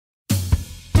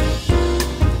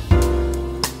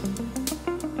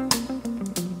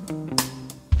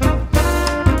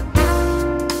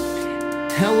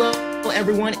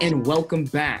everyone, and welcome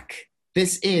back.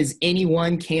 This is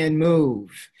Anyone Can Move,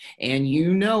 and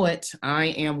you know it. I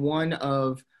am one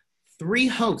of three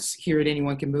hosts here at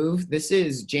Anyone Can Move. This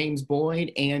is James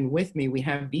Boyd, and with me we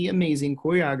have the amazing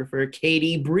choreographer,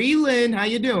 Katie Breland. How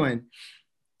you doing?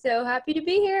 So happy to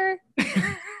be here.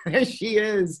 There she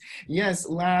is. Yes,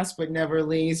 last but never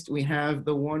least, we have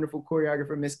the wonderful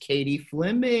choreographer, Miss Katie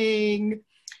Fleming.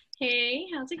 Hey,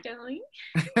 how's it going?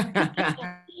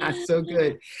 So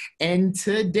good. And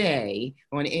today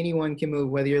on Anyone Can Move,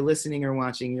 whether you're listening or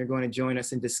watching, you're going to join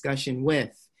us in discussion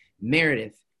with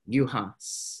Meredith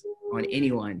Uhas on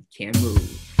Anyone Can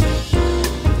Move.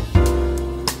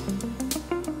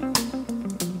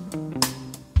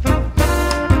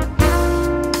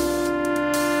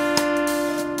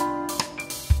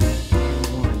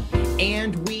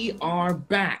 And we are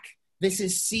back. This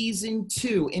is season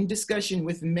 2 in discussion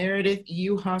with Meredith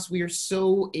Uhas. We are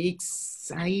so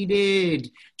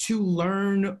excited to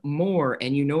learn more.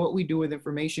 And you know what we do with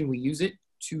information? We use it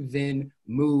to then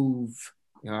move.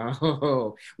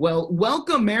 Oh, well,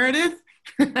 welcome, Meredith.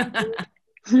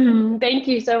 Thank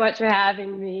you so much for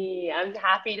having me. I'm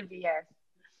happy to be here.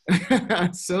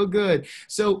 So good.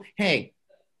 So, hey,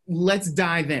 let's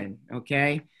dive in,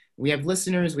 okay? We have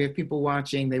listeners, we have people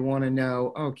watching. They want to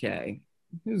know, okay,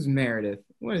 who's Meredith?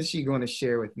 What is she going to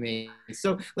share with me?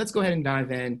 So let's go ahead and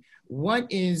dive in. What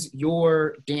is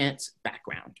your dance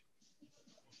background?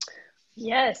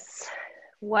 Yes.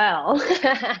 Well,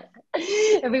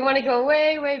 if we want to go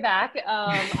way, way back,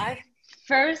 I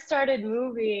first started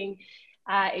moving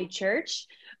at a church.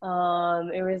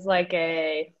 It was like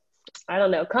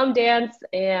come dance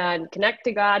and connect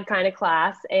to God kind of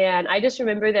class. And I just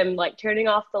remember them like turning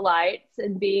off the lights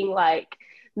and being like,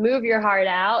 move your heart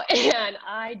out. And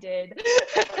I did.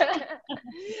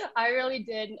 I really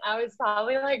did. I was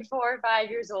probably like 4 or 5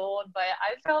 years old, but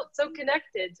I felt so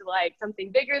connected to like something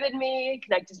bigger than me,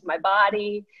 connected to my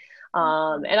body.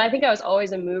 And I think I was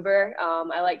always a mover.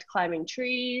 I liked climbing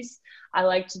trees. I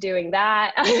liked doing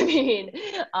that.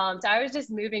 So I was just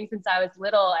moving since I was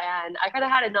little, and I kind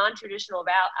of had a non-traditional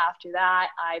route after that.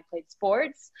 I played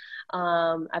sports.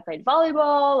 I played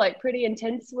volleyball, like pretty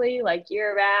intensely, like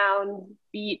year round,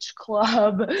 beach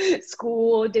club,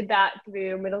 school, did that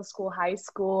through middle school, high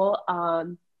school.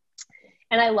 And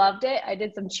I loved it. I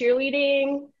did some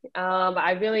cheerleading.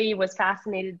 I really was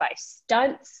fascinated by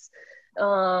stunts.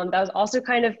 That was also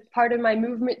kind of part of my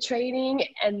movement training.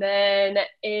 And then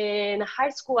in high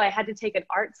school, I had to take an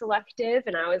art selective,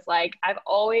 and I was like, I've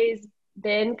always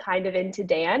been kind of into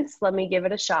dance. Let me give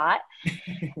it a shot.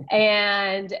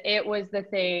 And it was the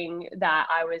thing that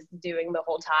I was doing the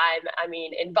whole time. I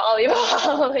mean, in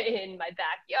volleyball, in my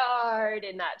backyard,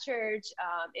 in that church,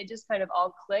 it just kind of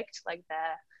all clicked, like the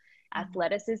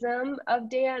athleticism of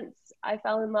dance I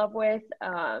fell in love with,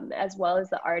 as well as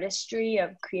the artistry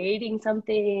of creating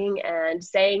something and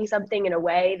saying something in a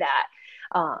way that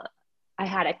I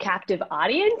had a captive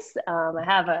audience. I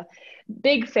have a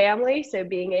big family, so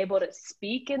being able to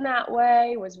speak in that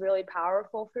way was really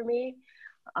powerful for me.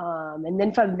 And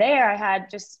then from there, I had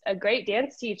just a great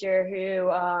dance teacher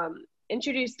who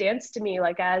introduced dance to me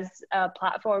like as a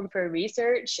platform for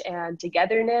research and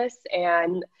togetherness.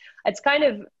 And it's kind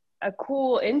of a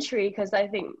cool entry because I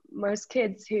think most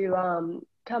kids who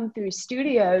come through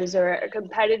studios or a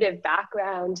competitive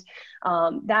background,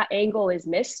 that angle is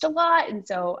missed a lot. And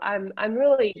so I'm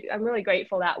really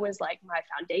grateful. That was like my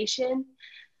foundation.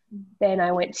 Then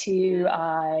I went to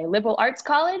liberal arts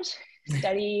college,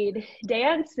 studied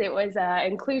dance. It was an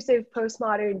inclusive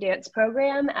postmodern dance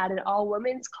program at an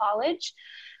all-women's college,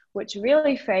 which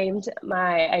really framed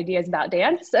my ideas about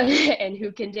dance and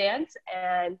who can dance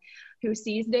and who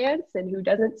sees dance and who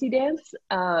doesn't see dance.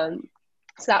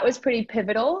 So that was pretty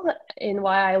pivotal in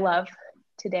why I love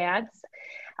to dance.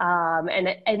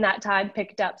 And in that time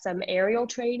picked up some aerial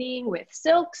training with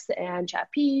silks and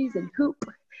trapeze and hoop.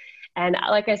 And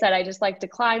like I said, I just like to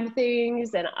climb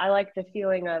things, and I like the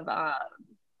feeling of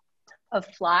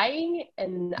flying.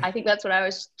 And I think that's what I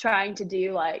was trying to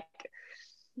do, like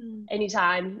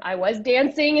anytime I was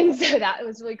dancing. And so that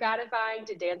was really gratifying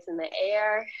to dance in the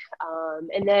air.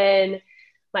 And then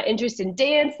my interest in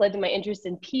dance led to my interest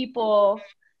in people.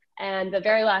 And the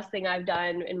very last thing I've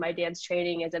done in my dance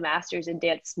training is a master's in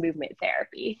dance movement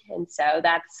therapy. And so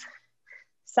that's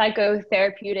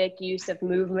psychotherapeutic use of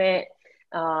movement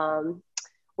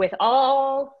with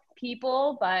all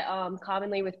people, but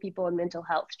commonly with people in mental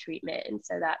health treatment. And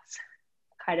so that's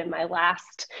kind of my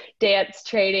last dance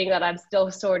training that I'm still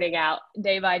sorting out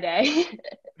day by day.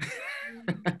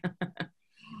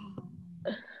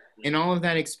 in all of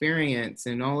that experience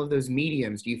and all of those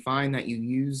mediums, do you find that you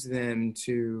use them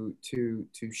to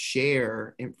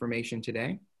share information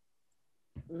today?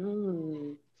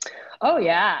 Oh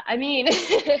yeah. I mean,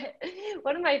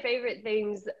 one of my favorite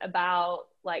things about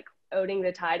like owning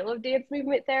the title of dance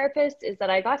movement therapist is that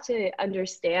I got to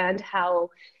understand how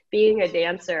being a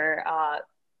dancer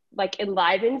like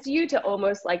enlivens you to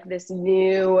almost like this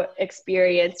new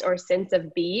experience or sense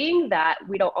of being that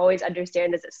we don't always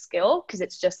understand as a skill, because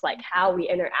it's just like how we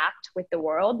interact with the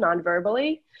world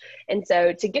non-verbally. And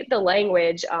so to get the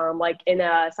language like in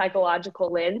a psychological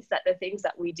lens that the things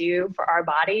that we do for our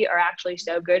body are actually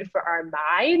so good for our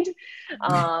mind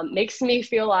makes me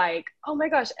feel like, oh my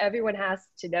gosh, everyone has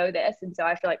to know this. And so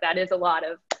I feel like that is a lot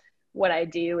of what I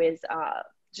do is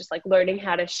just like learning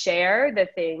how to share the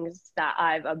things that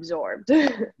I've absorbed.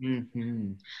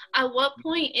 Mm-hmm. At what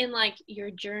point in like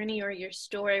your journey or your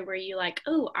story were you like,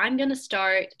 oh, I'm going to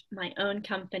start my own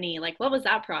company? Like, what was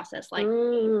that process like?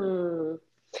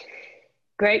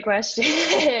 Great question.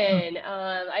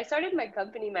 I started my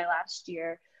company my last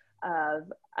year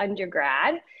of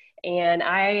undergrad, and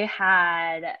I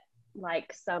had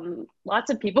like lots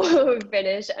of people who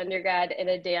finished undergrad in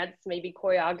a dance, maybe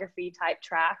choreography type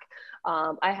track.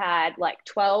 I had like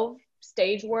 12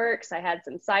 stage works. I had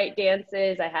some sight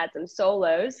dances. I had some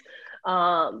solos.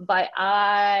 But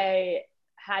I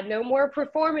had no more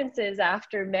performances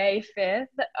after May 5th.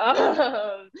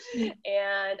 And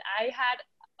I had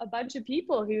a bunch of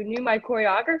people who knew my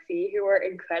choreography who were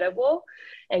incredible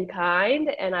and kind,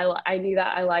 and I knew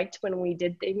that I liked when we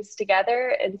did things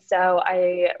together. And so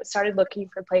I started looking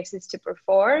for places to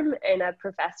perform, and a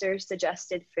professor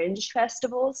suggested fringe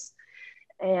festivals,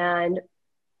 and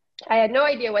I had no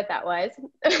idea what that was.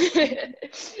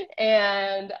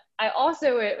 And I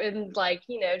also am like,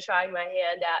 trying my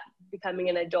hand at becoming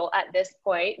an adult at this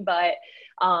point, but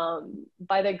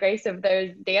by the grace of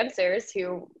those dancers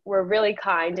who were really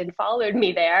kind and followed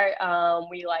me there,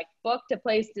 we like booked a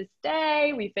place to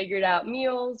stay, we figured out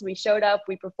meals, we showed up,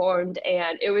 we performed,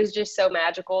 and it was just so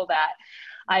magical that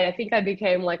I think I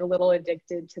became like a little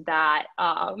addicted to that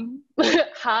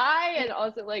high, and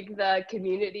also like the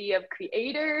community of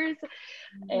creators.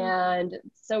 And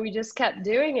so we just kept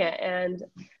doing it. And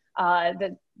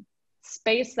the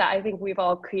space that I think we've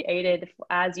all created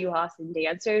as UHAS and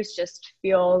dancers just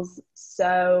feels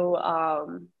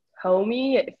so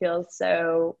homey. It feels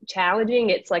so challenging.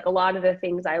 It's like a lot of the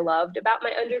things I loved about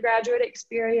my undergraduate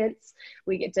experience,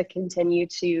 we get to continue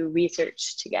to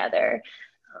research together.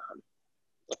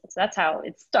 So that's how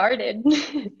it started.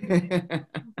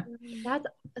 That's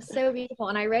so beautiful.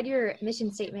 And I read your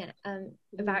mission statement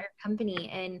about your company,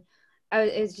 and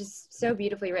it was just so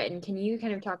beautifully written. Can you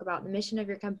kind of talk about the mission of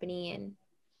your company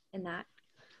and that?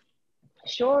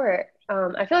 Sure.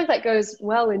 I feel like that goes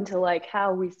well into like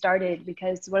how we started,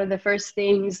 because one of the first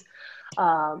things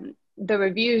the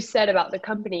reviews said about the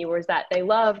company was that they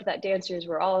loved that dancers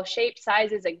were all shapes,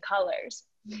 sizes, and colors.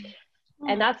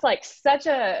 And that's like such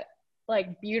a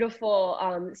like beautiful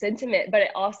sentiment, but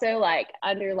it also like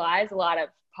underlies a lot of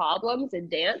problems in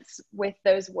dance with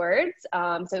those words.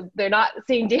 So they're not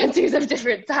seeing dancers of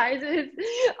different sizes,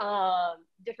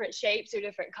 different shapes, or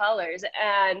different colors.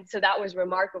 And so that was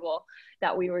remarkable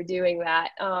that we were doing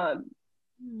that.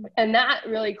 And that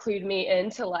really clued me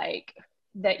into like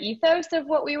the ethos of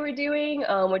what we were doing,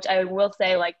 which I will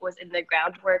say like was in the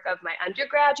groundwork of my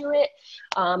undergraduate,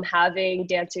 having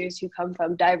dancers who come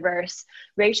from diverse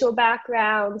racial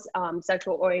backgrounds,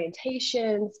 sexual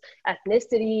orientations,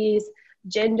 ethnicities,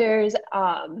 genders.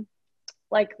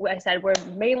 Like I said, we're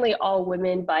mainly all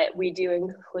women, but we do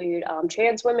include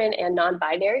trans women and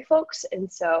non-binary folks.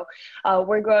 And so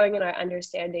we're growing in our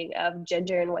understanding of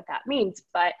gender and what that means.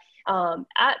 But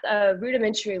at a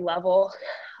rudimentary level,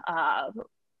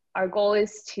 our goal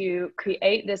is to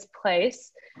create this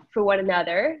place for one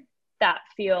another that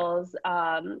feels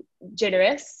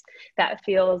generous, that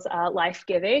feels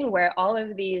life-giving, where all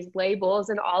of these labels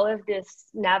and all of this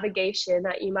navigation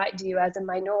that you might do as a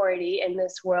minority in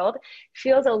this world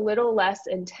feels a little less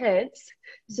intense,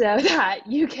 so that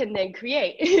you can then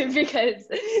create, because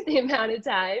the amount of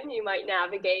time you might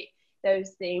navigate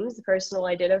those things, personal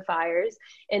identifiers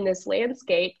in this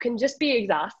landscape, can just be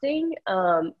exhausting.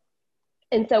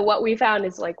 And so what we found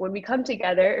is like when we come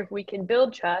together, if we can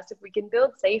build trust, if we can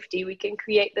build safety, we can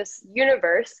create this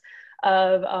universe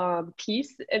of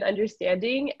peace and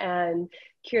understanding and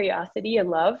curiosity and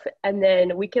love. And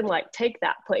then we can like take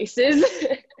that places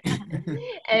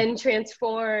and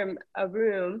transform a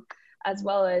room as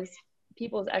well as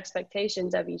people's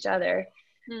expectations of each other.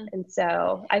 And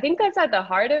so I think that's at the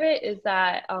heart of it, is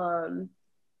that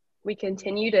we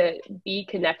continue to be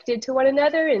connected to one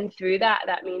another. And through that,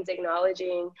 that means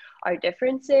acknowledging our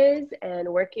differences and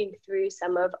working through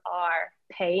some of our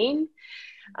pain,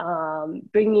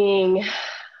 bringing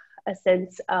a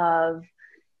sense of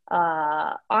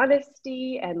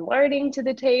honesty and learning to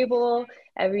the table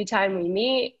every time we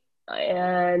meet,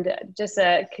 and just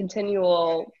a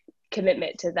continual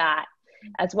commitment to that,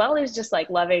 as well as just like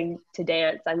loving to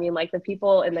dance. I mean, like the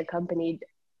people in the company,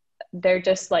 they're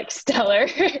just like stellar.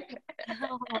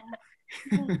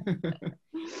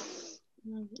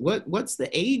 What's the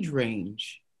age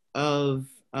range of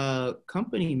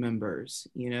company members,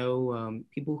 you know,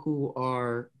 people who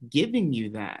are giving you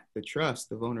that, the trust,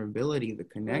 the vulnerability, the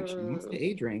connection? What's the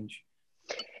age range?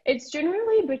 It's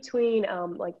generally between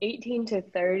like 18 to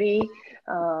 30.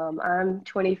 I'm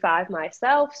 25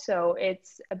 myself, so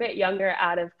it's a bit younger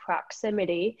out of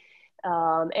proximity.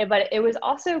 But it was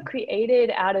also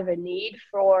created out of a need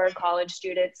for college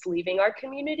students leaving our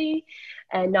community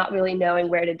and not really knowing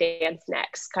where to dance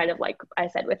next, kind of like I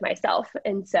said with myself.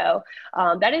 And so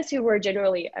that is who we're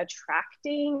generally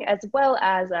attracting, as well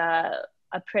as a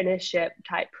apprenticeship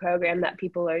type program that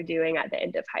people are doing at the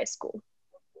end of high school.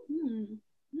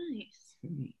 Nice.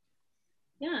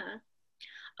 Yeah.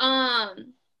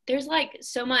 There's like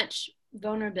so much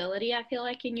vulnerability, I feel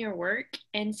like, in your work,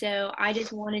 and so I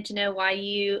just wanted to know why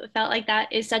you felt like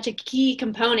that is such a key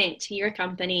component to your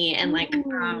company, and like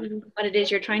what it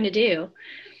is you're trying to do.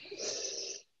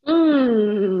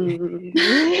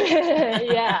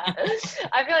 Yeah,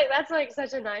 I feel like that's like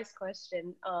such a nice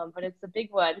question, but it's a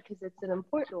big one because it's an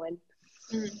important one.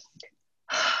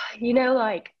 You know,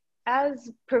 like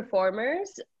as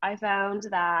performers, I found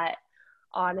that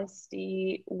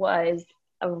honesty was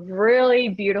a really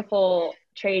beautiful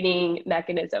training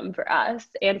mechanism for us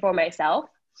and for myself.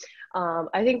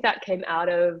 I think that came out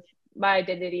of my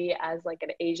identity as like an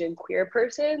Asian queer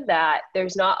person, that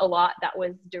there's not a lot that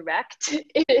was direct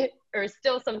or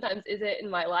still sometimes isn't in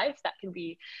my life that can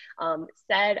be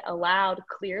said aloud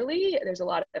clearly. There's a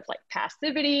lot of like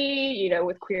passivity, you know,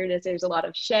 with queerness, there's a lot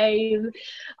of shame.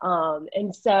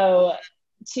 And so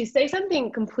to say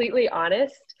something completely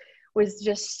honest was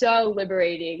just so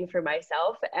liberating for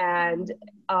myself. And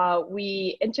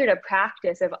we entered a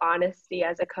practice of honesty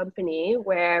as a company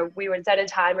where we would set a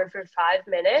timer for 5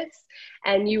 minutes,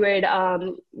 and you would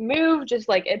move just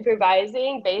like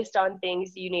improvising based on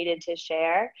things you needed to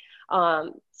share.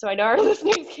 So I know our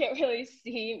listeners can't really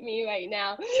see me right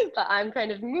now, but I'm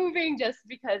kind of moving just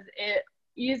because it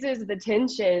eases the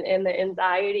tension and the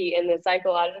anxiety and the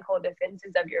psychological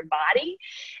defenses of your body.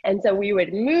 And so we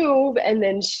would move and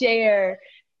then share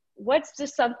what's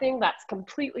just something that's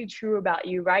completely true about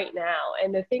you right now.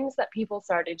 And the things that people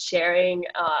started sharing,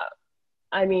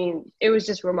 I mean, it was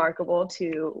just remarkable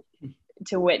to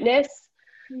witness.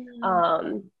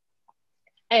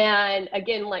 And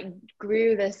again, like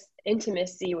grew this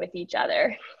intimacy with each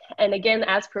other. And again,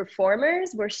 as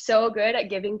performers, we're so good at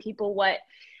giving people what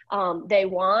they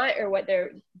want or what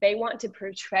they want to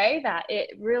portray, that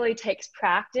it really takes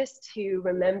practice to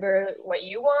remember what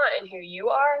you want and who you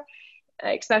are,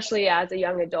 especially as a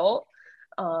young adult.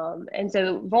 And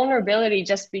so vulnerability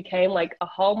just became like a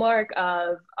hallmark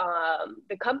of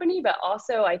the company, but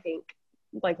also I think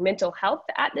like mental health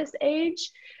at this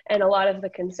age and a lot of the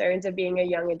concerns of being a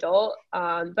young adult.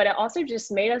 But it also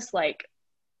just made us like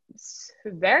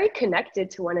very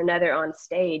connected to one another on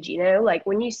stage. You know, like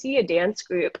when you see a dance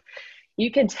group,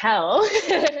 you can tell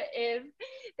if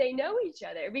they know each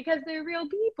other because they're real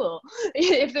people.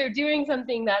 If they're doing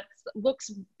something that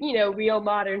looks, you know, real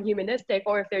modern humanistic,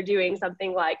 or if they're doing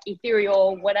something like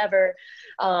ethereal, whatever,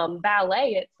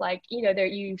 ballet, it's like, you know, there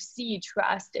you see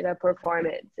trust in a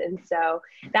performance. And so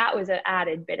that was an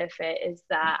added benefit, is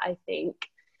that I think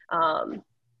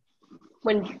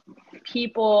when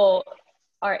people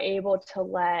are able to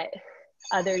let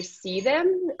others see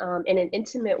them in an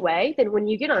intimate way, then when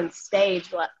you get on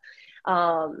stage,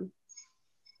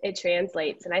 it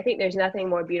translates. And I think there's nothing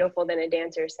more beautiful than a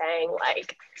dancer saying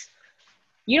like,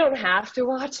 you don't have to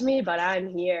watch me, but I'm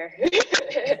here.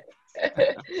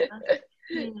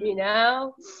 You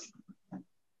know?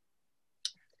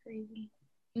 Crazy.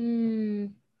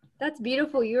 That's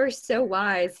beautiful. You are so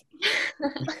wise.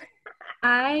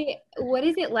 What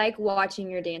is it like watching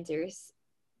your dancers?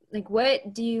 Like,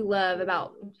 what do you love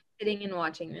about sitting and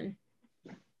watching them?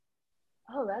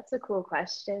 Oh, that's a cool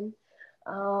question.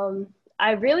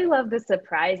 I really love the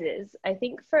surprises. I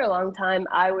think for a long time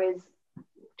I was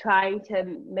trying to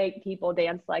make people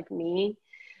dance like me,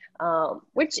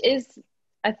 which is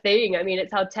a thing. I mean,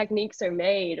 it's how techniques are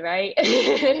made, right? But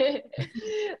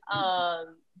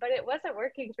it wasn't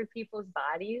working for people's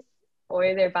bodies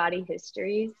or their body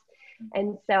histories.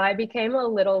 And so I became a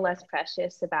little less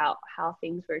precious about how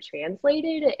things were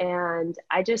translated. And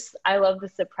I love the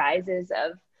surprises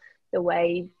of the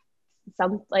way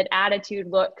some like attitude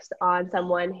looks on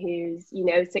someone who's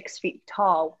 6 feet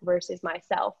tall versus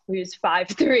myself who's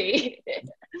 5'3".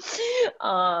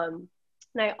 And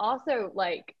I also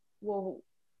like, well,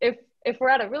 if we're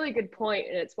at a really good point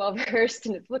and it's well rehearsed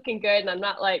and it's looking good and I'm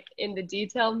not like in the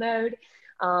detail mode,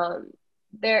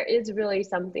 there is really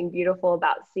something beautiful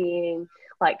about seeing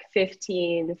like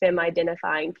 15 femme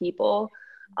identifying people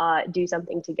do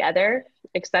something together,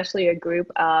 especially a group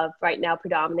of right now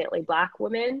predominantly Black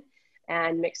women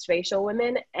and mixed racial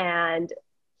women. And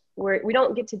we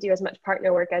don't get to do as much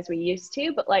partner work as we used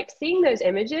to, but like seeing those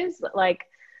images like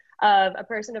of a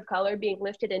person of color being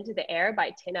lifted into the air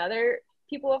by 10 other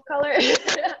people of color.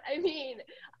 I mean,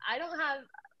 I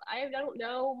don't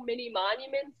know many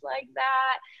monuments like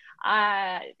that.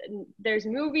 There's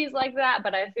movies like that,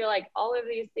 but I feel like all of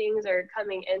these things are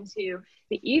coming into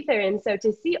the ether. And so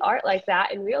to see art like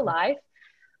that in real life,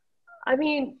 I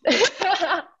mean,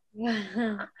 I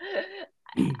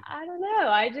don't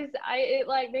know. It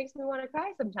like makes me want to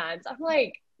cry sometimes. I'm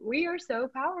like, we are so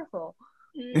powerful.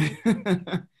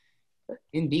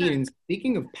 Indeed. And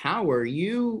speaking of power,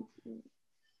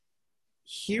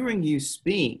 hearing you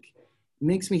speak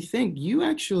makes me think you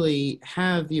actually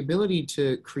have the ability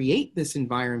to create this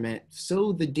environment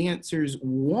so the dancers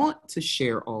want to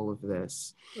share all of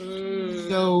this.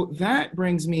 So that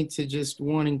brings me to just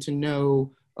wanting to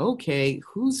know, okay,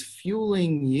 who's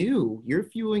fueling you? You're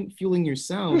fueling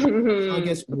yourself. So I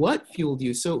guess what fueled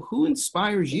you? So who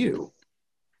inspires you?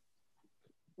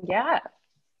 Yeah,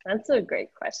 that's a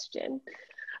great question.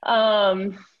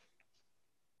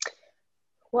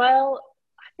 Well,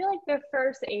 I feel like the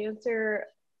first answer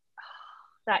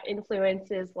that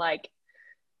influences like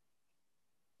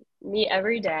me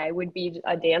every day would be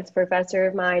a dance professor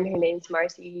of mine. Her name's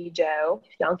Marcy Jo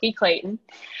Yankee Clayton.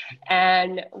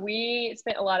 And we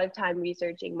spent a lot of time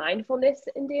researching mindfulness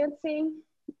in dancing.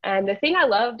 And the thing I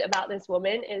loved about this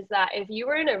woman is that if you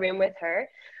were in a room with her,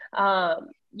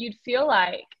 you'd feel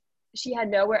like she had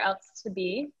nowhere else to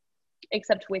be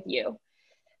except with you.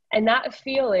 And that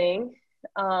feeling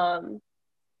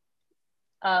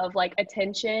of like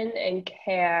attention and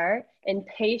care and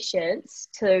patience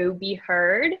to be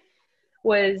heard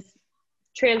was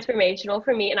transformational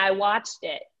for me. And I watched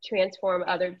it transform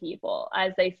other people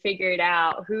as they figured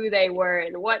out who they were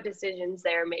and what decisions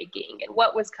they're making and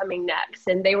what was coming next.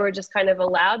 And they were just kind of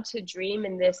allowed to dream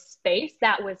in this space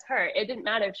that was her. It didn't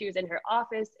matter if she was in her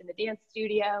office, in the dance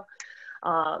studio.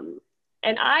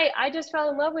 And I just fell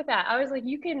in love with that. I was like,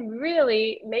 you can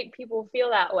really make people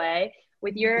feel that way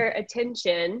with your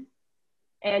attention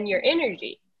and your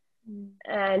energy.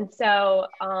 And so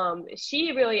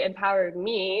she really empowered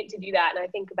me to do that. And I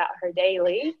think about her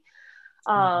daily.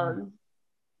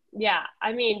 Yeah,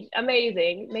 I mean,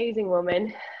 amazing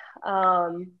woman.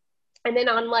 And then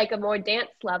on like a more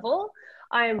dance level,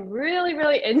 I'm really,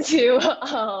 really into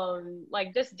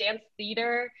like just dance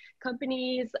theater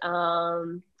companies.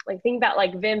 Like think about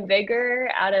like Vim Vigor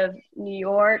out of New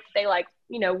York. They like,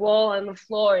 roll on the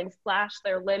floor and splash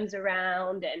their limbs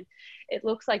around and it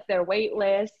looks like they're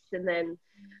weightless. And then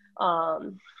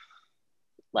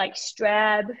like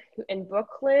Streb in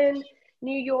Brooklyn,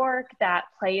 New York, that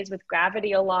plays with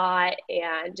gravity a lot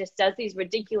and just does these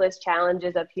ridiculous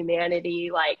challenges of humanity,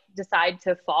 like decide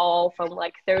to fall from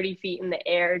like 30 feet in the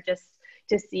air just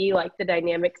to see like the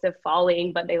dynamics of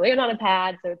falling, but they land on a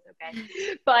pad, so it's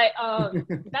okay. But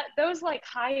those like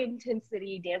high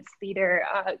intensity dance theater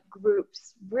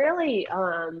groups really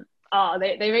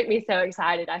they make me so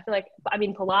excited. I feel like, I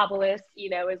mean, Pilopolis,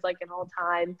 is like an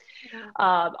all-time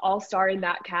all-star in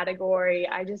that category.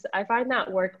 I find that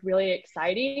work really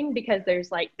exciting because there's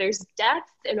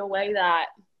depth in a way that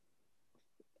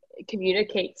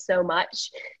communicates so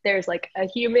much. There's like a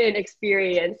human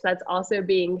experience that's also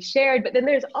being shared, but then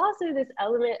there's also this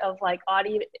element of like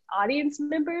audience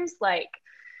members like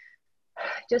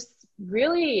just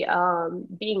really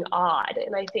being odd.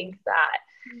 And I think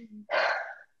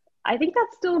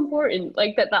that's still important,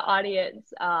 like that the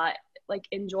audience like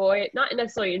not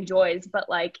necessarily enjoys, but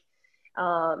like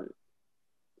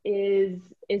is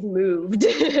moved.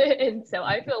 And so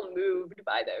I feel moved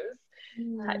by those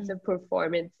types of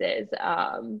performances.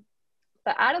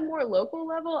 But at a more local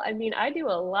level, I mean, I do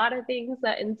a lot of things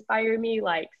that inspire me,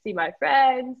 like see my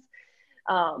friends,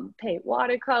 paint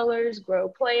watercolors, grow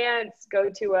plants, go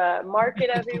to a market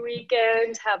every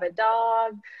weekend, have a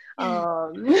dog.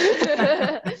 I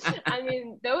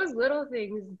mean, those little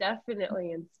things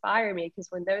definitely inspire me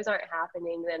because when those aren't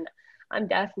happening, then I'm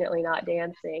definitely not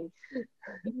dancing.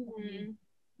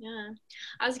 Yeah.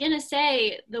 I was gonna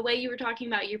say, the way you were talking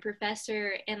about your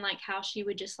professor and like how she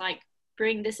would just like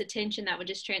bring this attention that would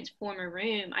just transform a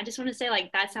room. I just want to say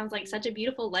like that sounds like such a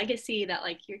beautiful legacy that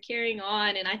like you're carrying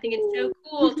on, and I think it's so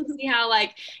cool to see how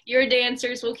like your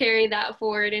dancers will carry that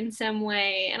forward in some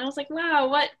way. And I was like, wow,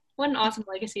 what an awesome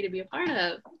legacy to be a part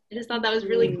of. I just thought that was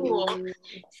really cool.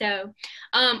 So,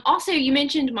 also you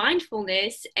mentioned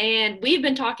mindfulness, and we've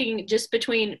been talking just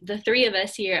between the three of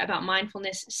us here about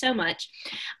mindfulness so much.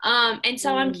 And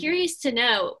so I'm curious to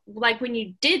know, like when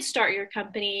you did start your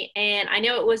company, and I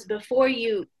know it was before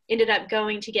you ended up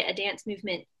going to get a dance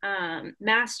movement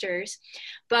master's,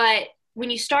 but when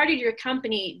you started your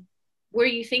company, were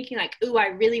you thinking like, ooh, I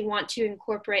really want to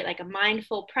incorporate like a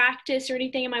mindful practice or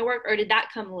anything in my work, or did that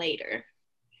come later?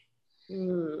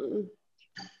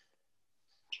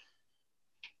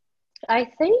 I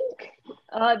think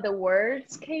the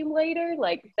words came later,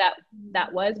 like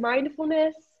that was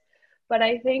mindfulness. But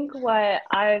I think what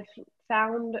I've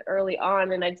found early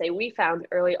on, and I'd say we found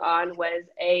early on, was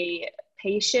a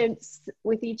patience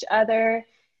with each other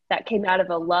that came out of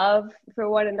a love for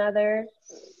one another.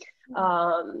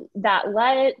 That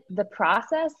let the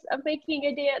process of making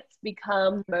a dance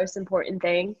become the most important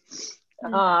thing.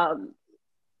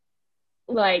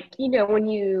 Like, you know, when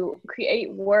you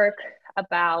create work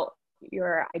about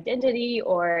your identity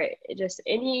or just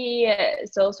any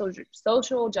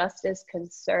social justice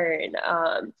concern,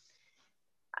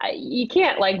 you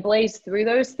can't like blaze through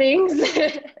those things.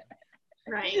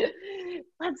 Right.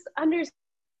 Let's understand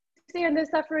the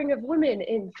suffering of women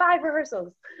in 5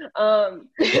 rehearsals. I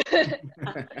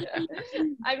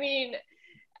mean,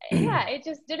 yeah, it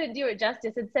just didn't do it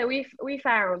justice. And so we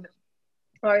found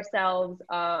ourselves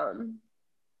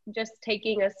just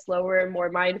taking a slower and more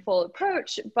mindful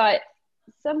approach, but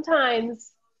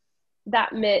sometimes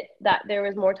that meant that there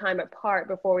was more time apart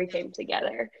before we came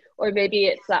together. Or maybe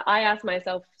it's that I asked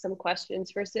myself some questions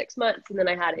for 6 months, and then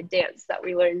I had a dance that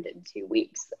we learned in 2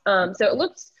 weeks. So it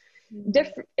looked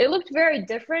different. It looked very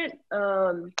different.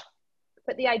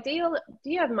 But the idea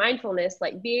of mindfulness,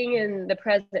 like being in the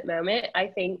present moment, I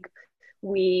think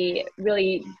we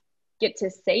really get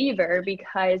to savor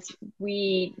because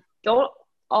we don't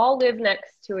all live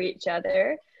next to each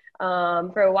other.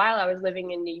 For a while, I was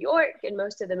living in New York, and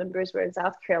most of the members were in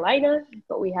South Carolina,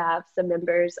 but we have some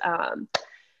members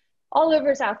all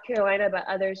over South Carolina, but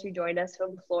others who join us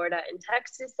from Florida and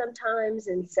Texas sometimes.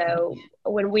 And so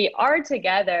when we are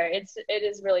together, it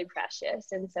is really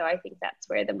precious. And so I think that's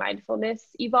where the mindfulness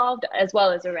evolved, as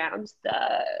well as around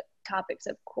the topics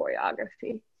of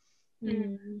choreography.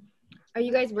 Are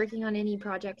you guys working on any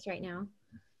projects right now?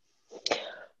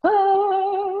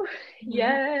 Oh,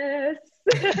 yes.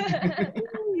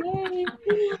 Yay.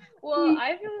 Well,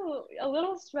 I feel a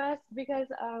little stressed because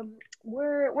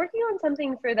we're working on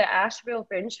something for the Asheville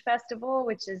Fringe Festival,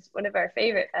 which is one of our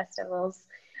favorite festivals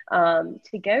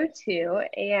to go to.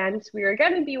 And we were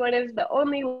going to be one of the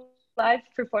only live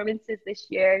performances this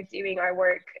year doing our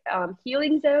work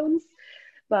Healing Zones.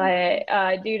 But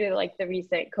due to like the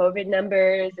recent COVID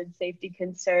numbers and safety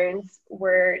concerns,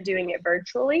 we're doing it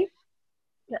virtually.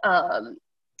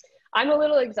 I'm a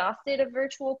little exhausted of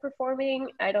virtual performing.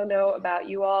 I don't know about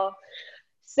you all.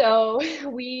 So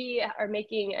we are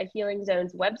making a Healing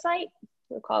Zones website.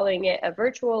 We're calling it a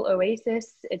virtual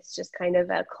oasis. It's just kind of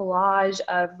a collage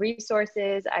of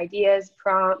resources, ideas,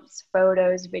 prompts,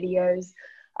 photos, videos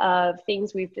of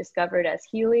things we've discovered as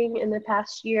healing in the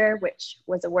past year, which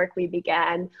was a work we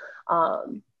began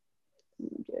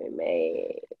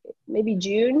maybe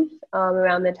June,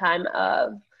 around the time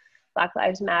of Black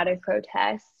Lives Matter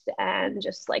protests and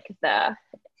just like the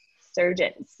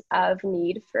surgence of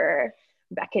need for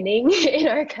reckoning in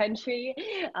our country.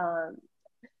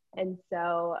 And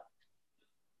so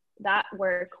that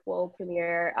work will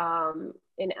premiere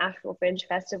in Asheville Fringe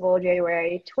Festival,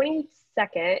 January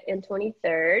 22nd and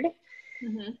 23rd.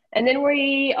 And then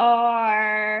we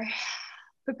are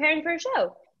preparing for a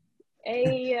show,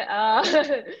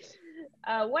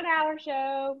 a 1 hour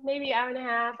show, maybe hour and a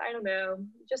half, I don't know,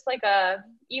 just like a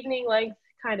evening length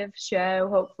kind of show,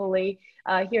 hopefully,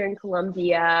 here in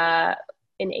Columbia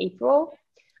in April.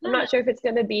 I'm not sure if it's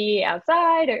going to be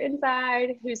outside or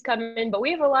inside, who's coming, but we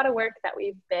have a lot of work that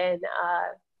we've been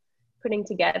putting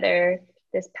together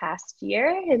this past year.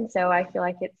 And so I feel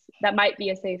like that might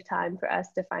be a safe time for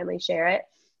us to finally share it.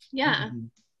 Yeah.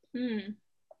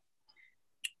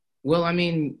 Well, I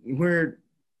mean,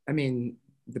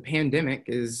 the pandemic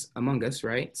is among us,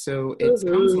 right? So it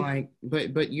sounds like,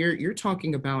 but you're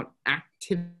talking about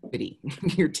activity.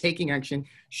 You're taking action.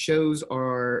 Shows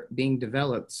are being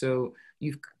developed. So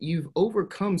you've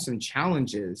overcome some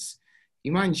challenges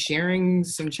you mind sharing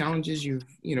some challenges you've,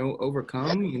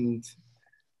 overcome? And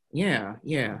yeah.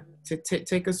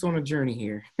 Take us on a journey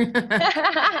here.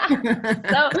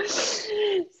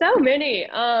 So many.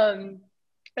 And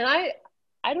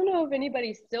I don't know if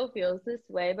anybody still feels this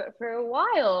way, but for a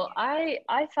while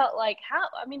I felt like how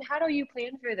do you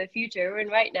plan for the future when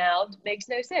right now it makes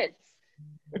no sense?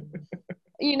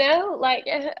 Like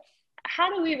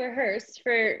how do we rehearse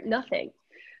for nothing?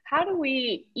 How do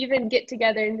we even get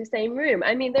together in the same room?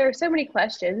 I mean, there are so many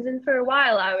questions, and for a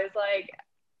while I was like,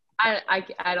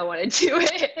 I don't want to do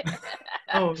it.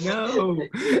 Oh no.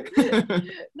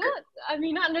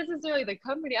 Not necessarily the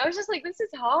company. I was just like, this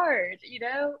is hard, It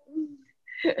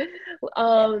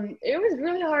was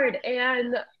really hard,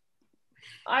 and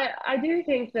I do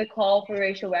think the call for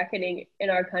racial reckoning in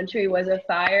our country was a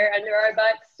fire under our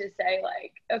butts to say,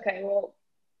 like, okay, well,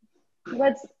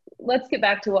 let's get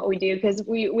back to what we do, because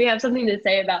we have something to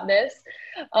say about this.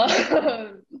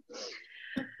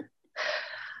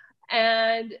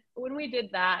 And when we did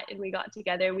that and we got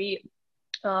together, we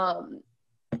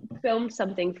filmed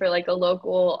something for like a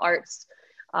local arts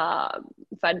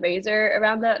fundraiser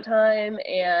around that time,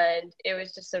 and it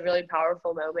was just a really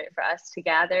powerful moment for us to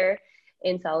gather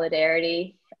in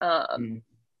solidarity.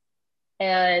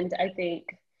 And I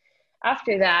think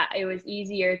after that, it was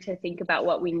easier to think about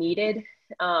what we needed,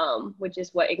 which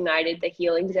is what ignited the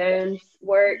Healing Zones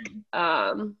work.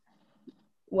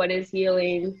 What is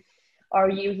healing? Are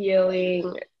you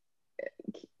healing?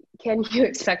 Can you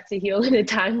expect to heal in a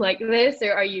time like this?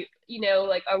 Or are you,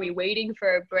 are we waiting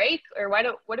for a break? Or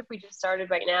what if we just started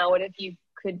right now? What if you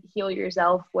could heal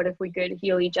yourself? What if we could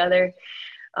heal each other?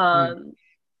 And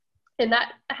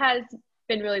that has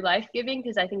been really life-giving,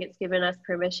 because I think it's given us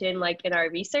permission, like in our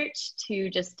research, to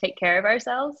just take care of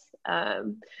ourselves.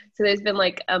 So there's been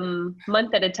like a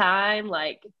month at a time,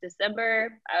 like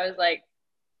December, I was like,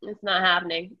 it's not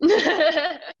happening.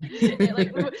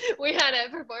 Like we had a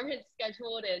performance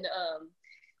scheduled, and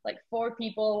like 4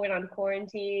 people went on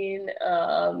quarantine,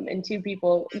 and 2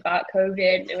 people got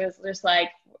COVID. It was just like,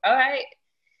 all right,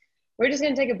 we're just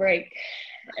gonna take a break,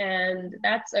 and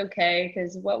that's okay,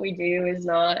 because what we do is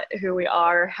not who we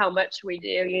are. How much we do,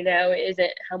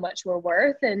 isn't how much we're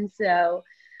worth. And so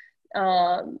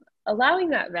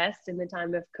allowing that rest in the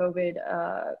time of COVID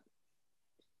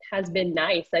has been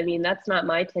nice. I mean, that's not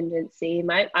my tendency.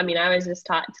 I was just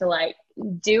taught to like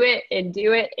do it and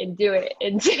do it and do it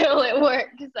until it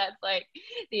works. That's like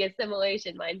the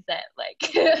assimilation mindset, like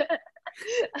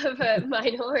of a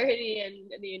minority in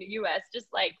the US, just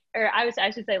like, or I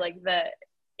should say like the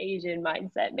Asian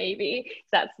mindset, maybe,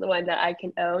 that's the one that I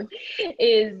can own,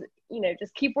 is,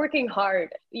 just keep working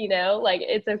hard, like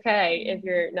it's okay if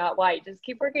you're not white, just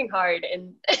keep working hard,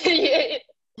 and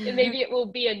maybe it will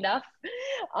be enough.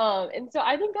 And so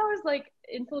I think that was like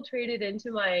infiltrated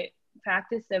into my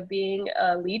practice of being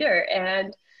a leader,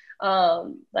 and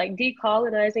like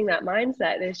decolonizing that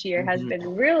mindset this year has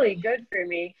been really good for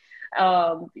me.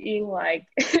 Being like,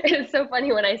 it's so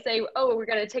funny when I say, oh, we're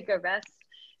going to take a rest,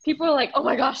 people are like, oh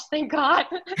my gosh, thank God.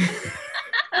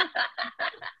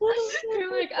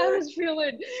 Like, I was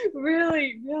feeling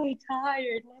really, really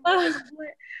tired. And I'm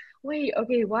like, wait,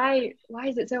 okay, why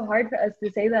is it so hard for us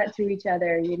to say that to each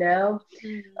other,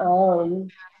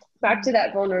 Back to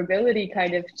that vulnerability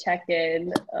kind of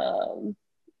check-in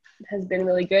has been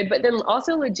really good. But then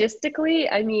also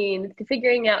logistically, I mean,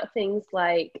 figuring out things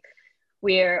like,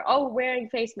 we're all wearing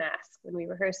face masks when we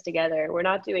rehearse together. We're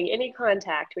not doing any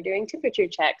contact. We're doing temperature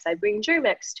checks. I bring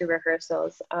Germ-X to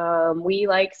rehearsals. We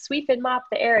like sweep and mop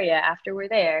the area after we're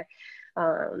there.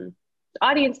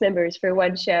 Audience members for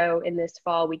one show in this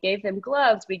fall, we gave them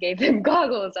gloves, we gave them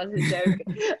goggles as a joke.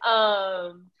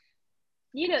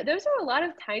 Those are a lot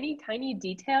of tiny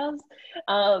details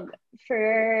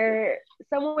for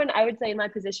someone, I would say, in my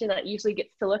position that usually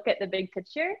gets to look at the big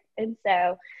picture. And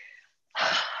so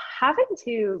having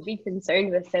to be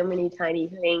concerned with so many tiny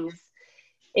things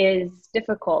is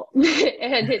difficult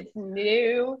and it's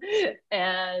new,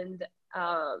 and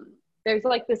there's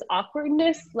like this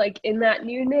awkwardness like in that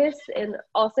newness, and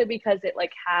also because it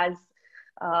like has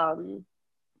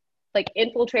like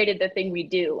infiltrated the thing we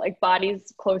do, like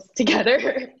bodies close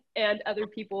together and other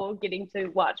people getting to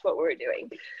watch what we're doing.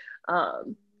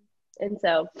 And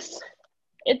so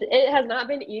it has not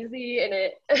been easy, and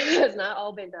it has not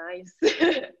all been nice.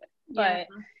 But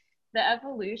the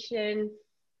evolution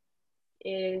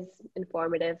is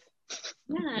informative.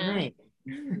 Yeah. Right.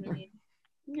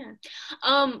 Yeah.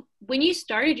 When you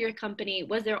started your company,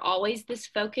 was there always this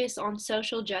focus on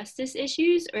social justice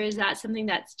issues, or is that something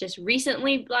that's just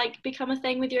recently like become a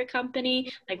thing with your company?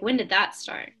 Like, when did that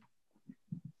start?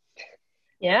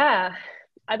 Yeah.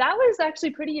 that was actually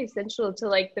pretty essential to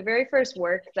like the very first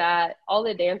work that all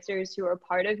the dancers who are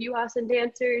part of UHAS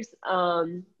Dancers,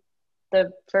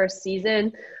 the first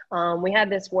season, we had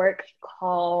this work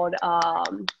called,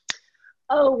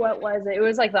 what was it? It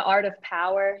was like the Art of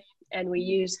Power. And we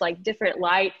used like different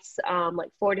lights,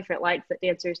 like 4 different lights that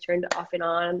dancers turned off and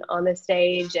on the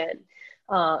stage. And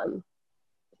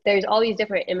there's all these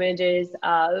different images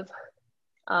of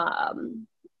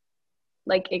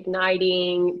like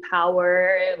igniting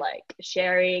power, like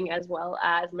sharing, as well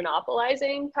as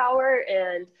monopolizing power.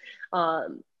 And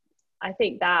I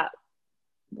think that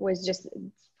was just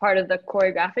part of the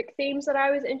choreographic themes that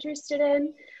I was interested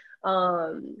in.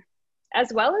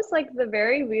 As well as like the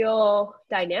very real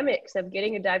dynamics of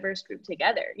getting a diverse group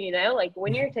together, you know, like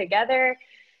when you're together,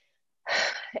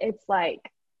 it's like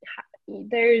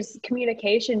there's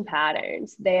communication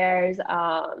patterns, there's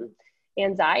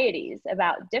anxieties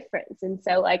about difference. And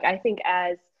so like, I think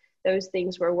as those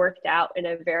things were worked out in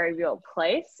a very real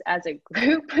place as a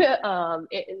group,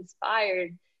 it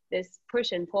inspired this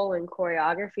push and pull in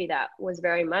choreography that was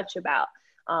very much about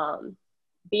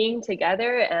being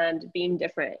together and being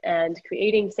different and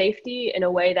creating safety in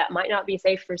a way that might not be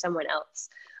safe for someone else.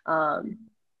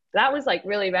 That was like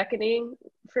really reckoning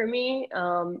for me,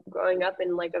 growing up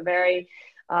in like a very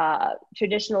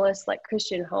traditionalist like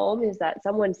Christian home, is that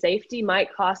someone's safety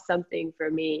might cost something for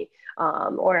me,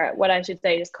 or what I should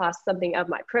say is cost something of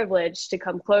my privilege to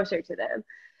come closer to them.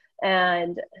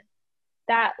 And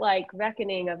that like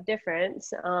reckoning of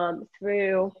difference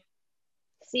through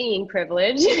seeing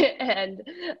privilege and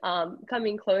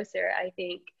coming closer, I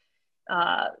think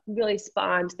really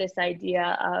spawned this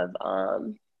idea of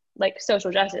like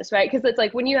social justice, right? Because it's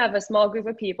like when you have a small group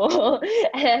of people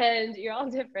and you're all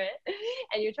different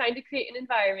and you're trying to create an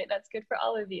environment that's good for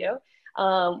all of you,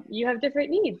 you have different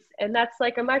needs. And that's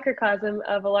like a microcosm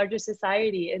of a larger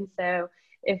society. And so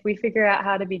if we figure out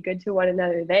how to be good to one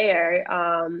another there,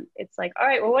 it's like, all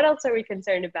right, well, what else are we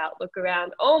concerned about? Look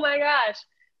around. Oh my gosh,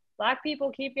 Black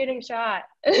people keep getting shot.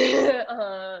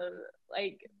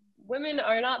 Like women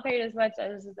are not paid as much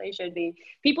as they should be.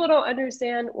 People don't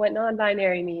understand what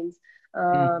non-binary means.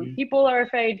 People are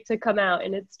afraid to come out,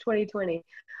 and it's 2020.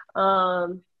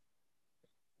 You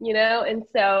know, and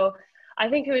so I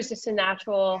think it was just a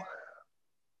natural,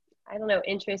 I don't know,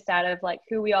 interest out of like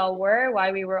who we all were,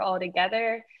 why we were all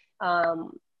together.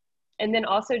 And then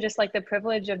also just like the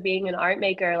privilege of being an art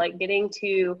maker, like getting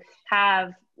to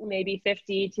have maybe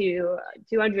 50 to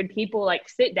 200 people like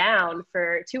sit down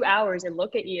for 2 hours and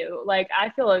look at you. Like I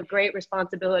feel a great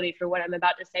responsibility for what I'm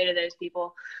about to say to those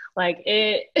people. Like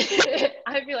it,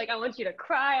 I feel like I want you to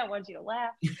cry. I want you to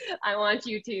laugh. I want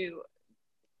you to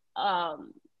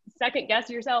second guess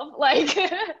yourself. Like,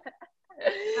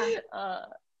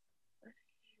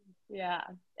 yeah.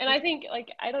 And I think like,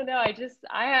 I don't know, I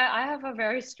have a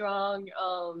very strong,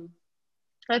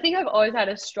 I think I've always had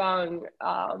a strong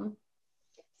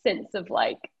sense of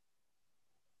like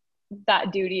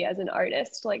that duty as an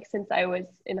artist, like since I was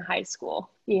in high school,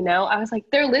 you know, I was like,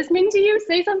 they're listening to you,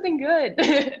 say something good.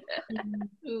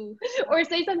 Or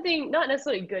say something not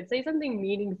necessarily good, say something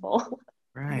meaningful.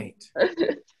 Right.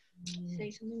 Say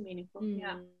something meaningful.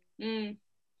 Yeah.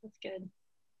 That's good.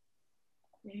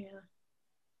 Yeah.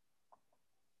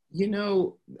 You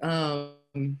know,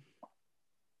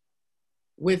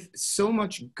 with so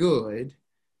much good,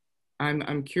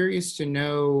 I'm curious to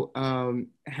know,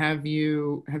 have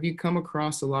you come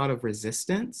across a lot of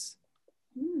resistance?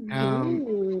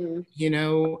 You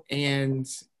know, and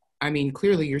I mean,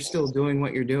 clearly you're still doing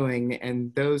what you're doing,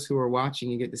 and those who are watching,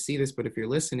 you get to see this, but if you're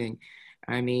listening,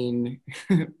 I mean,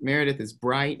 Meredith is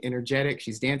bright, energetic,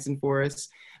 she's dancing for us.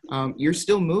 You're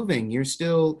still moving, you're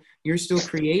still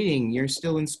creating, you're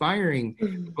still inspiring,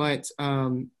 but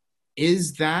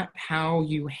is that how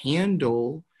you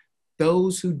handle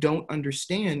those who don't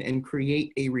understand and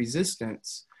create a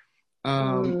resistance?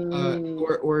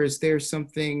 Or is there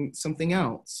something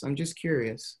else? I'm just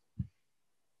curious.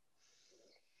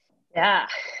 Yeah.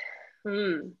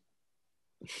 One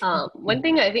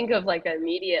thing I think of like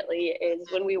immediately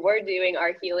is when we were doing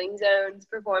our Healing Zones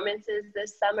performances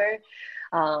this summer,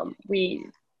 we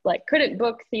like couldn't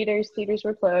book theaters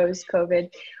were closed,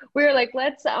 COVID. We were like,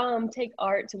 let's take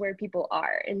art to where people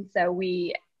are. And so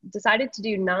we decided to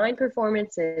do 9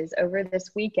 performances over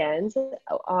this weekend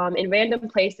in random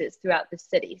places throughout the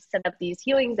city, set up these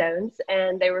healing zones,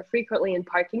 and they were frequently in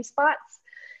parking spots.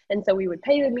 And so we would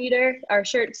pay the meter. Our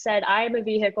shirt said, I am a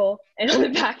vehicle. And on the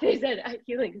back, they said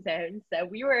healing zone. So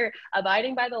we were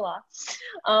abiding by the law.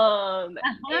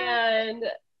 And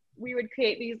we would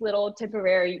create these little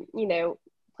temporary, you know,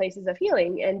 places of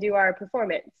healing and do our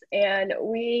performance. And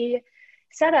we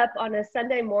set up on a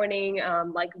Sunday morning,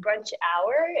 like brunch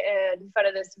hour in front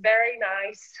of this very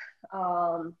nice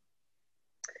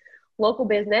local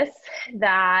business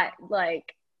that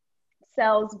like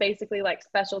sells basically like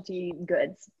specialty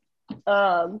goods.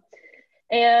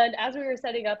 And as we were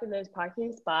setting up in those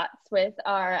parking spots with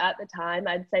our, at the time,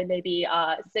 I'd say maybe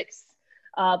 6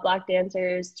 Black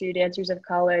dancers, 2 dancers of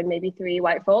color, and maybe 3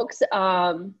 white folks,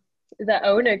 the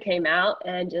owner came out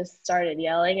and just started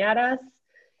yelling at us.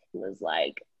 He was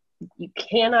like, you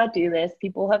cannot do this.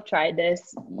 People have tried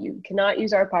this. You cannot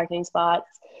use our parking spots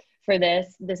for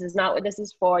this. This is not what this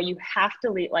is for. You have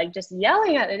to leave. Like, just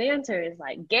yelling at the dancers,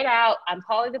 like, get out. I'm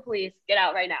calling the police. Get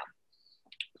out right now.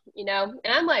 You know?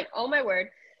 And I'm like, oh my word.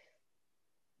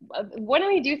 When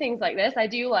we do things like this, I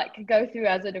do like go through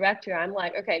as a director. I'm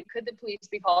like, okay, could the police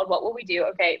be called? What will we do?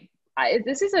 Okay.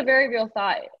 This is a very real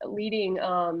thought leading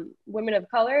women of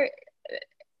color.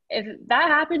 If that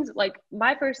happens, like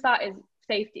my first thought is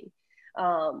safety.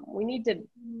 We need to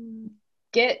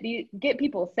get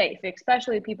people safe,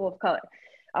 especially people of color.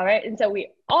 All right. And so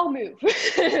we all move.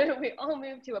 We all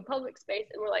move to a public space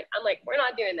and I'm like, we're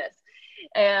not doing this.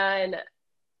 And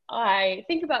I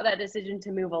think about that decision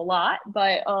to move a lot.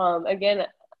 But again,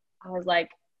 I was like,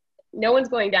 no one's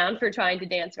going down for trying to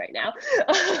dance right now.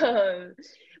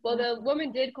 Well, the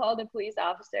woman did call the police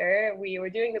officer. We were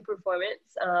doing the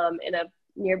performance in a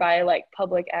nearby like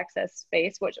public access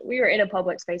space, which we were in a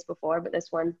public space before, but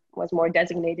this one was more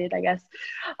designated, I guess.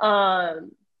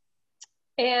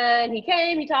 And he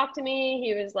came, he talked to me.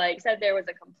 He was like, said there was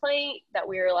a complaint that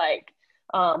we were like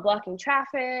blocking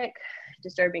traffic,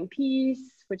 disturbing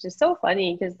peace, which is so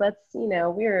funny because that's, you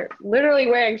know, we were literally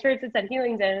wearing shirts that said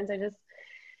Healing Zones. I just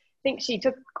think she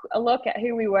took a look at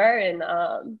who we were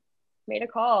and made a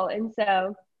call. And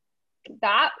so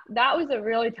that was a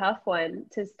really tough one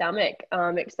to stomach,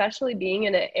 especially being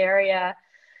in an area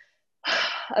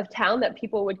of town that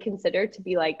people would consider to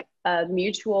be like a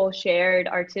mutual shared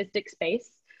artistic space.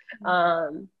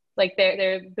 Like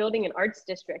they're building an arts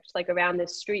district like around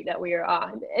this street that we were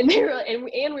on, and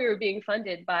we were being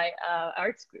funded by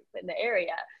arts group in the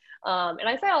area. And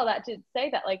I say all that to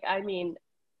say that, like, I mean,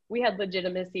 we had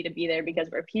legitimacy to be there because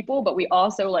we're people, but we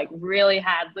also like really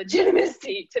had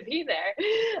legitimacy to be there.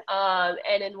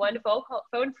 And in one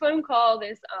phone call,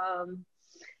 this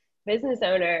business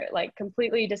owner like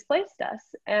completely displaced us,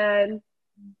 and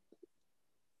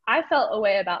I felt a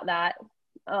way about that.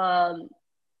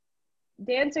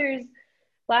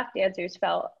 Black dancers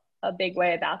felt a big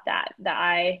way about that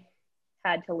I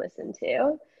had to listen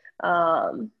to.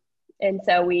 And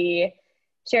so we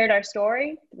shared our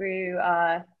story through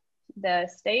the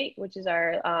State, which is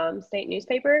our state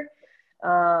newspaper.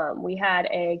 We had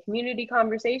a community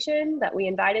conversation that we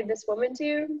invited this woman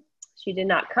to. She did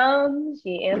not come.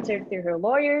 She answered through her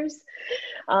lawyers,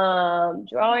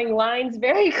 drawing lines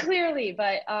very clearly,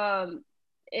 but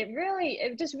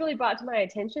it just really brought to my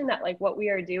attention that like what we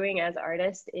are doing as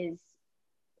artists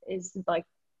is like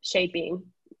shaping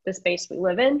the space we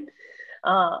live in.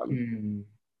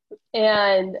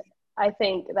 And I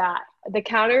think that the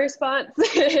counter response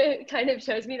kind of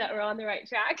shows me that we're on the right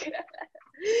track.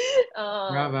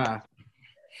 Brava.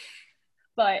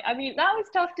 But I mean, that was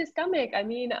tough to stomach. I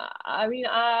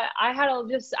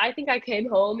think I came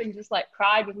home and just like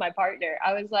cried with my partner.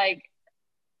 I was like,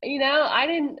 you know,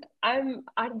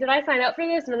 did I sign up for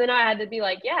this? And then I had to be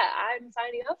like, yeah, I'm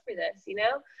signing up for this, you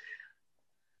know?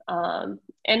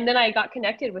 And then I got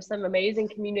connected with some amazing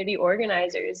community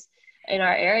organizers in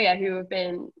our area who have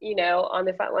been, you know, on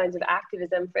the front lines of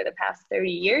activism for the past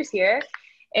 30 years here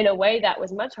in a way that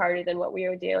was much harder than what we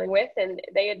were dealing with. And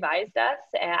they advised us,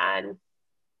 and,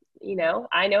 you know,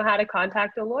 I know how to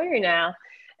contact a lawyer now.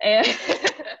 And,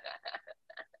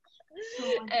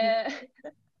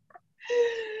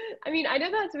 I mean, I know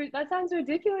that sounds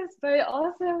ridiculous, but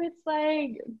also it's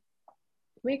like,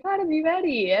 we gotta be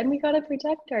ready and we gotta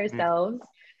protect ourselves.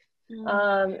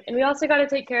 And we also got to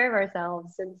take care of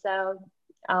ourselves. And so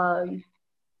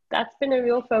that's been a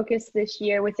real focus this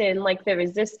year within like the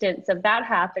resistance of that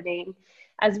happening,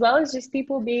 as well as just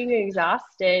people being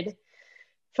exhausted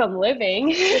from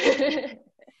living.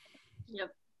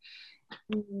 Yep.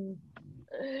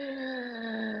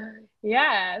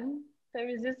 Yeah, the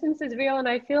resistance is real. And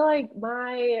I feel like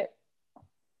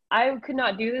I could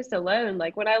not do this alone.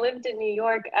 Like when I lived in New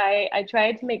York, I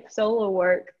tried to make solo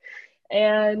work,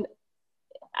 and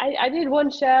I did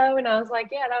one show and I was like,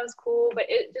 yeah, that was cool. But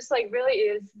it just like really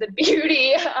is the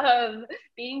beauty of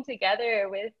being together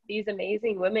with these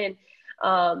amazing women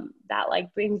that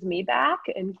like brings me back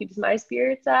and keeps my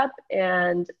spirits up.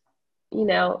 And, you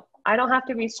know, I don't have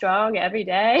to be strong every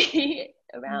day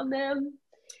around them.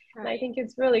 And I think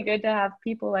it's really good to have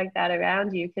people like that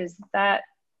around you, because that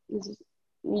is,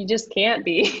 you just can't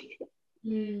be.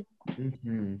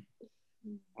 Mm-hmm.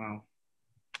 Wow.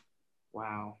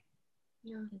 Wow.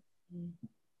 Yeah.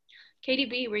 Katie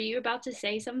B, were you about to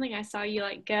say something? I saw you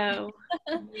like go.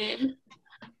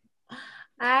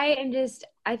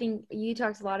 I think you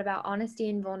talked a lot about honesty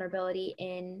and vulnerability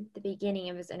in the beginning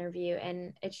of this interview,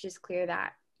 and it's just clear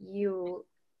that you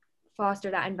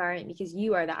foster that environment because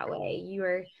you are that way.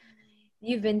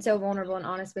 You've been so vulnerable and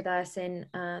honest with us, and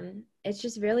it's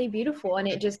just really beautiful, and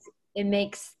it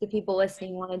makes the people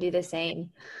listening want to do the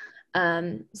same.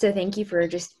 So thank you for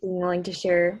just being willing to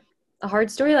share a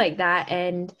hard story like that,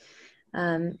 and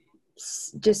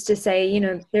just to say, you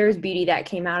know, there's beauty that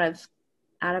came out of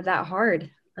that hard.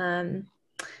 And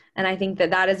I think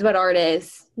that is what art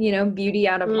is, you know, beauty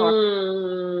out of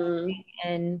hard.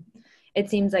 And it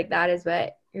seems like that is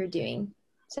what you're doing.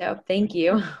 So thank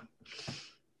you.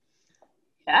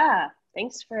 Yeah,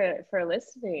 thanks for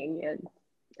listening. And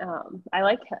I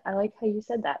like how you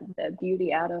said that, the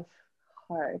beauty out of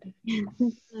hard.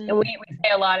 And we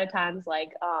say a lot of times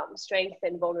like strength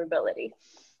and vulnerability.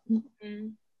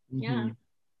 Yeah.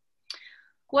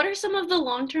 What are some of the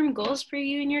long-term goals for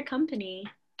you and your company?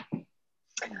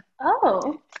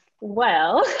 Oh,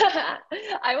 well,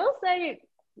 I will say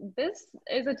this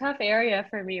is a tough area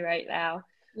for me right now.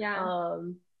 Yeah.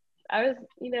 I was,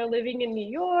 living in New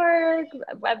York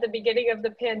at the beginning of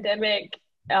the pandemic,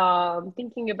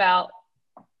 thinking about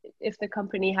if the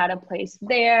company had a place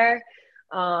there,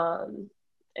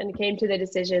 and came to the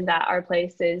decision that our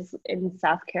place is in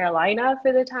South Carolina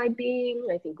for the time being.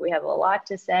 I think we have a lot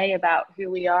to say about who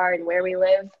we are and where we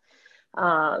live.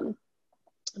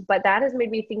 But that has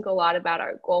made me think a lot about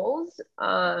our goals,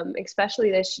 especially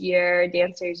this year,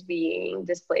 dancers being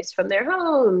displaced from their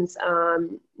homes,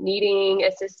 needing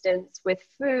assistance with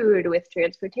food, with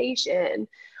transportation,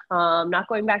 not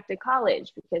going back to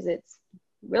college because it's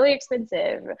really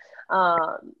expensive.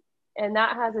 And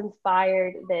that has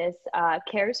inspired this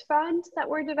CARES Fund that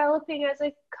we're developing as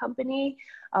a company.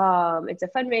 It's a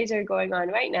fundraiser going on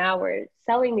right now. We're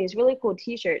selling these really cool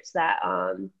t-shirts that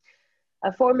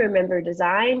a former member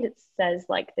designed. It says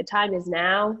like the time is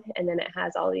now, and then it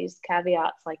has all these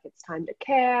caveats like it's time to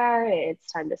care,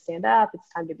 it's time to stand up, it's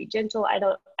time to be gentle. I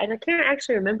can't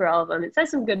actually remember all of them. It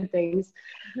says some good things,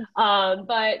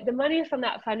 but the money from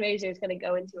that fundraiser is going to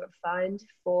go into a fund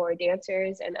for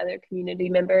dancers and other community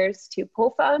members to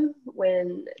pull from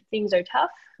when things are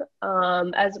tough,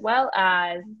 as well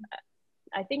as,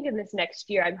 I think in this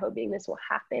next year, I'm hoping this will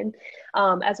happen,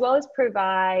 as well as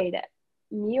provide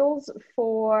meals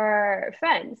for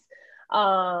friends,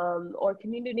 or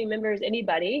community members,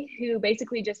 anybody who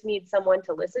basically just needs someone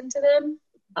to listen to them.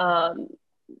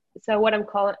 So what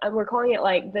we're calling it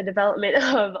like the development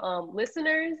of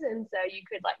listeners. And so you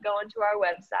could like go onto our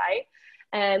website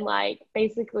and like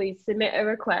basically submit a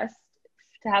request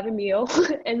to have a meal,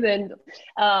 and then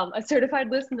a certified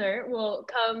listener will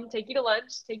come take you to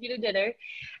lunch, take you to dinner,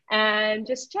 and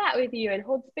just chat with you and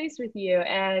hold space with you.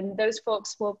 And those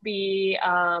folks will be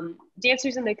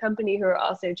dancers in the company who are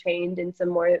also trained in some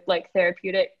more like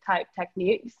therapeutic type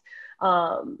techniques.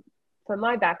 From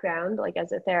my background, like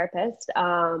as a therapist,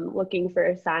 looking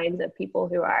for signs of people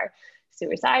who are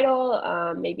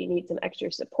suicidal, maybe need some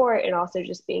extra support, and also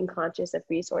just being conscious of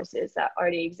resources that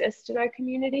already exist in our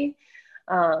community.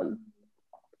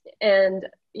 And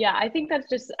yeah, I think that's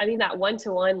just, that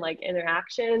one-to-one like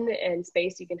interaction and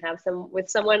space you can have with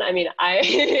someone. I,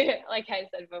 like I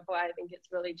said before, I think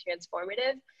it's really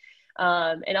transformative.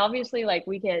 And obviously like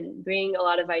we can bring a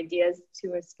lot of ideas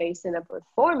to a space in a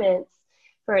performance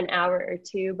for an hour or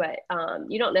two, but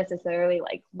you don't necessarily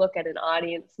like look at an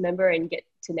audience member and get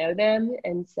to know them.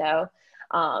 And so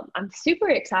I'm super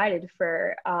excited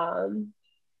for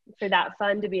that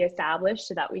fund to be established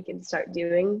so that we can start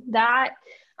doing that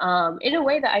in a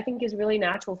way that I think is really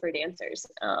natural for dancers,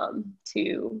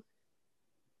 to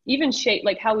even shape,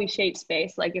 like how we shape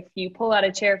space. Like if you pull out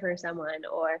a chair for someone,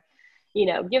 or,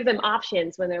 give them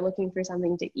options when they're looking for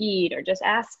something to eat, or just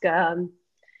ask, how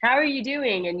are you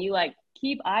doing? And you like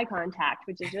keep eye contact,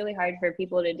 which is really hard for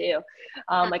people to do.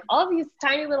 Like all of these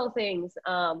tiny little things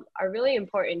are really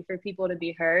important for people to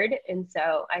be heard. And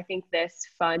so I think this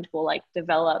fund will like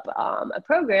develop a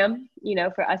program,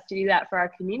 for us to do that for our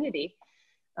community.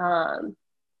 And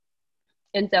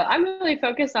so I'm really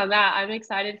focused on that. I'm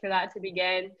excited for that to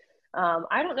begin.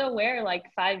 I don't know where,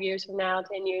 like 5 years from now,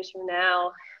 10 years from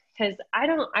now, because I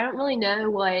don't really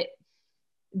know what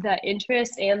the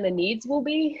interest and the needs will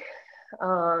be.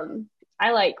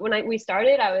 I like when we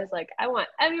started, I was like, I want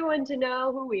everyone to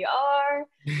know who we are.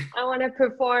 I want to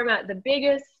perform at the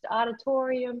biggest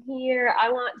auditorium here.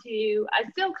 I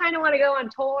still kind of want to go on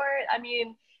tour. I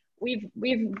mean, we've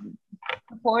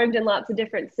performed in lots of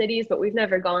different cities, but we've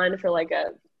never gone for like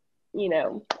a,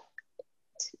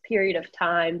 period of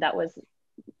time that was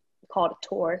called a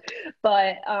tour.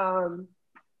 But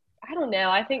I don't know.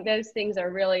 I think those things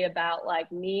are really about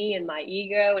like me and my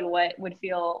ego and what would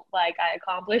feel like I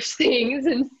accomplished things.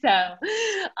 And so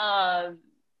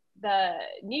the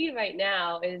need right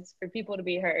now is for people to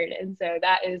be heard. And so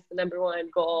that is the number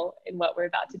one goal in what we're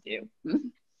about to do.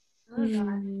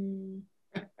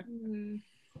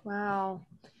 Wow.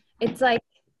 It's like,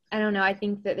 I don't know. I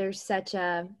think that there's such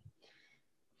in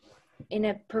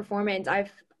a performance, a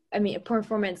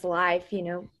performance life,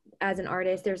 as an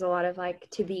artist, there's a lot of like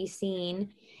to be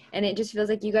seen, and it just feels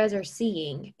like you guys are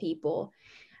seeing people.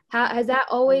 How has that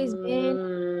always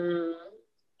been?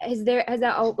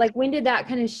 When did that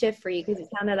kind of shift for you? Because it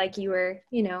sounded like you were,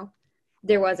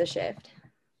 there was a shift.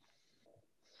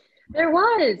 There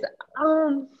was.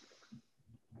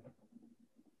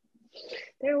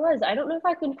 I don't know if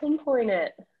I can pinpoint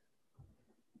it.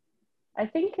 I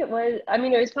think it was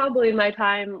probably my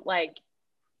time like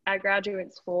at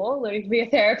graduate school learning to be a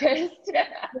therapist.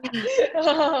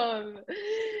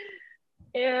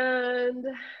 And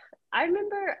I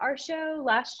remember our show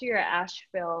last year at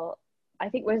Asheville, I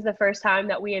think was the first time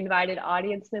that we invited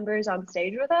audience members on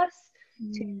stage with us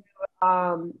to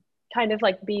kind of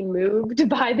like be moved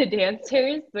by the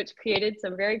dancers, which created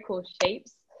some very cool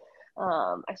shapes.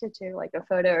 I should share like a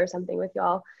photo or something with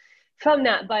y'all from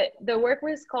that, but the work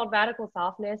was called Radical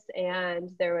Softness, and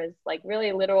there was like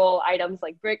really literal items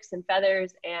like bricks and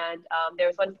feathers, and there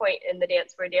was one point in the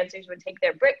dance where dancers would take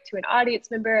their brick to an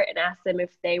audience member and ask them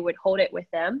if they would hold it with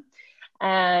them,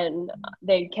 and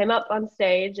they came up on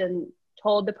stage and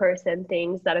told the person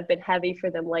things that have been heavy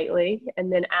for them lately,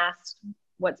 and then asked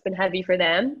what's been heavy for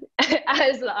them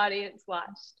as the audience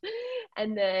watched.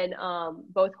 And then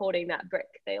both holding that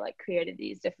brick, they like created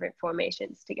these different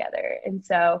formations together. And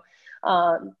so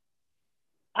I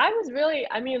was really,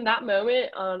 that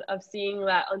moment of seeing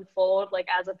that unfold like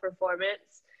as a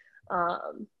performance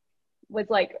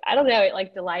was like, I don't know, it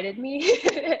like delighted me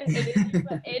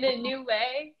in a new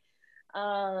way.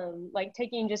 Like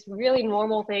taking just really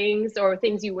normal things or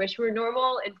things you wish were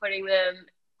normal and putting them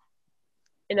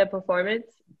in a performance.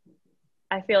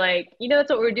 I feel like, that's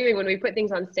what we're doing when we put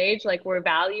things on stage, like we're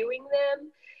valuing them.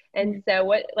 And so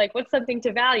what's something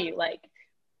to value? Like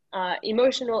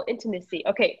emotional intimacy.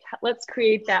 Okay, let's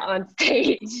create that on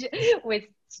stage with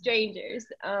strangers.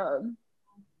 And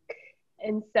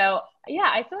so, yeah,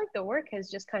 I feel like the work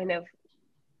has just kind of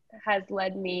has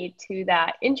led me to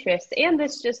that interest and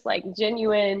this just like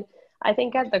genuine, I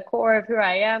think at the core of who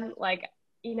I am, like,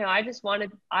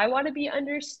 I want to be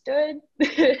understood.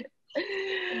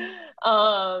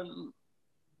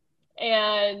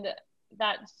 And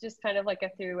that's just kind of like a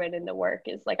through in the work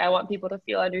is like, I want people to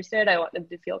feel understood. I want them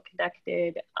to feel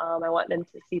connected. I want them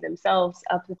to see themselves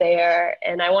up there,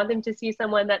 and I want them to see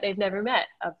someone that they've never met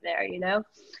up there,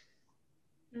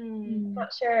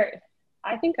 Not sure.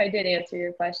 I think I did answer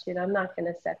your question. I'm not going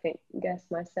to second guess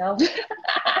myself.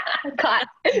 God.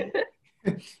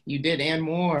 You did, and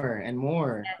more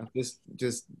of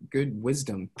just good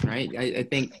wisdom, right? I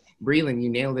think Breland, you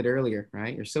nailed it earlier,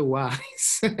 right? You're so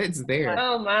wise. It's there.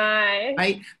 Oh my!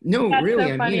 That's really,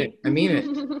 so I mean it.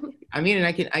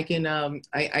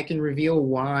 I can reveal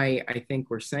why I think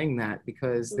we're saying that,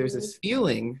 because there's this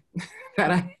feeling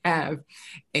that I have,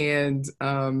 and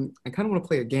I kind of want to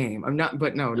play a game. Not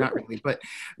really, but.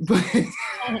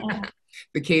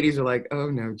 The Katie's are like,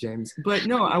 oh no, James. But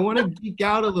no, I want to geek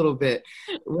out a little bit.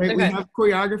 Right? Okay. We have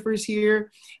choreographers here,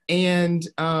 and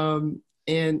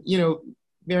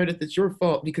Meredith, it's your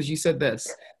fault because you said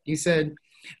this. You said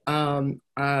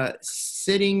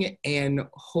sitting and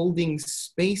holding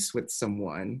space with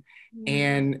someone,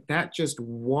 and that just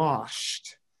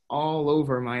washed all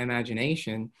over my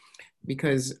imagination,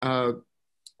 because I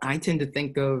tend to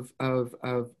think of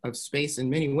space in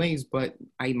many ways, but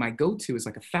my go-to is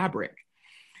like a fabric,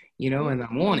 and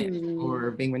I'm on it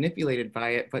or being manipulated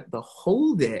by it. But the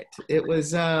hold it was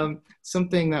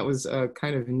something that was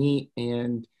kind of neat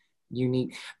and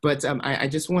unique. But I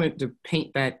just wanted to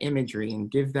paint that imagery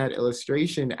and give that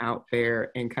illustration out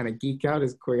there and kind of geek out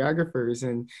as choreographers.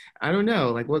 And I don't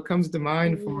know, like what comes to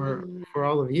mind for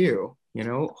all of you,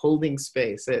 holding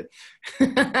space.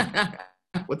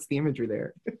 What's the imagery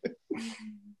there?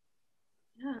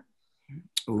 Yeah.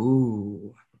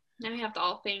 Ooh. Now we have to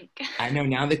all think. I know,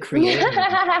 now the creators,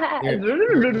 they're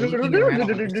looking around,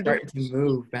 they're starting to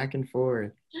move back and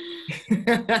forth.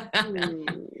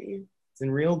 It's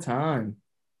in real time.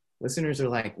 Listeners are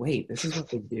like, wait, this is what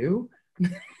they do?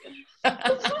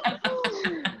 I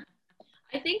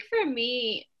think for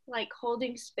me, like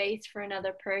holding space for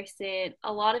another person,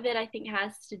 a lot of it I think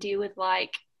has to do with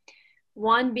like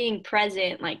one, being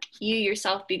present, like you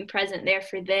yourself being present there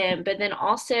for them, but then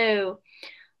also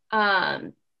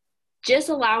just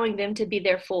allowing them to be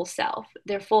their full self,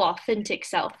 their full authentic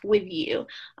self with you,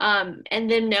 and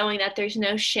them knowing that there's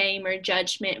no shame or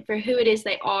judgment for who it is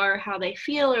they are, how they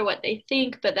feel, or what they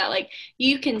think, but that like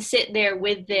you can sit there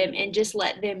with them and just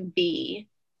let them be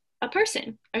a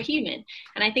person, a human.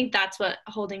 And I think that's what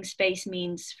holding space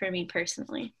means for me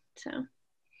personally. So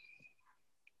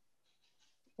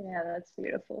yeah, that's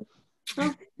beautiful.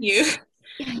 oh, you.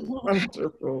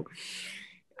 Wonderful.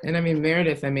 And I mean,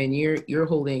 Meredith, I mean, you're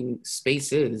holding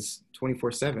spaces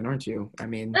 24/7, aren't you? I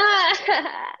mean,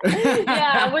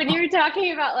 yeah, when you were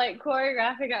talking about like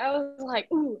choreographing, I was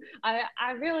like, ooh,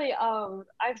 I really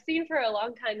I've seen for a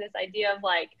long time this idea of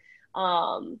like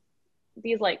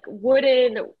these like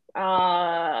wooden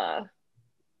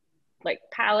like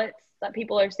pallets that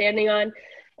people are standing on.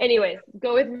 Anyways,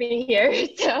 go with me here.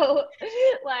 So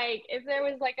like if there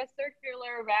was like a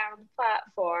circular round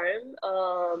platform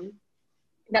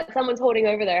that someone's holding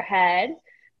over their head,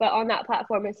 but on that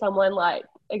platform is someone like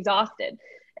exhausted,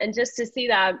 and just to see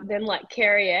them like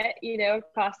carry it, you know,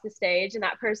 across the stage, and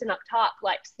that person up top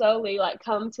like slowly like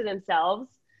come to themselves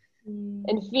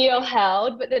and feel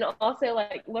held, but then also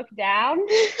like look down and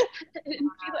be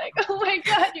like, oh my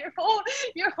God, you're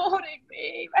holding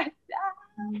me right now.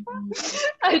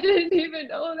 I didn't even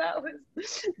know that was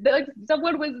like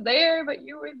someone was there, but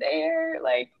you were there.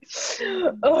 Like,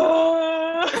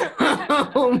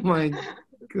 oh, oh my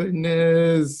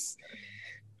goodness.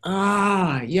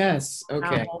 Ah, yes.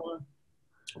 Okay.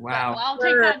 Wow. Well, I'll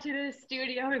take that to the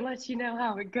studio and let you know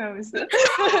how it goes.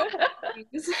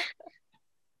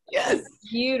 Yes.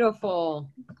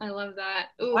 Beautiful. I love that.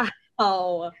 Ooh.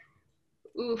 Wow.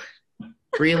 Ooh.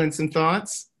 Breland, some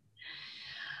thoughts?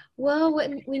 Well,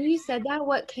 when you said that,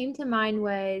 what came to mind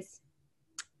was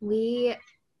it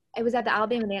was at the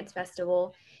Alabama Dance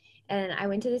Festival, and I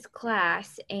went to this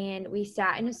class, and we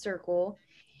sat in a circle,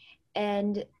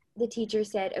 and the teacher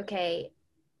said, okay,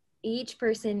 each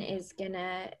person is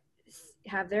gonna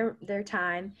have their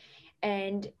time,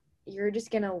 and you're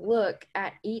just gonna look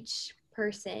at each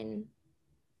person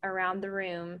around the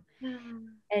room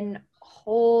and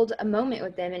hold a moment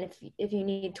with them. And if you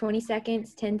need 20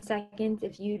 seconds, 10 seconds,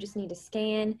 if you just need to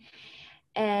scan.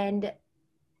 And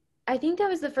I think that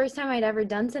was the first time I'd ever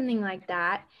done something like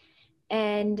that.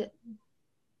 And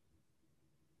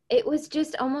it was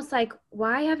just almost like,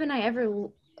 why haven't I ever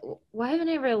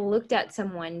looked at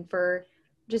someone for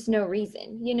just no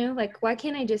reason, you know? Like, why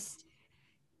can't I just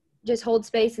hold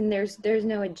space and there's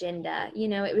no agenda, you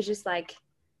know? It was just like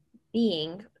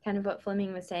being, kind of what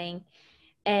Fleming was saying.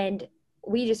 And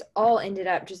we just all ended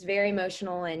up just very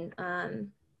emotional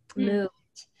and moved.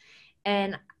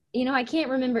 And, you know, I can't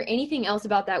remember anything else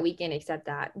about that weekend except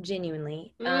that,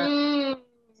 genuinely.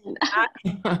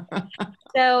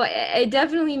 So it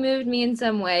definitely moved me in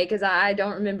some way, because I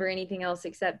don't remember anything else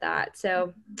except that.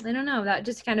 So I don't know, that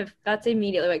just that's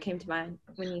immediately what came to mind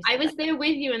when you said I was that. there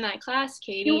with you in that class,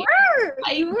 Katie. You were.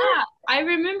 I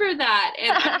remember that,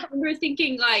 and I remember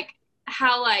thinking like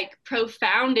how like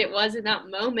profound it was in that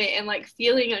moment, and like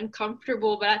feeling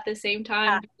uncomfortable, but at the same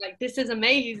time like, this is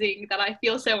amazing that I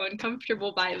feel so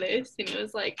uncomfortable by this. And it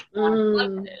was like, I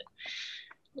loved it.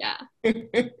 Yeah.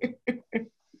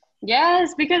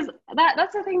 Yes, because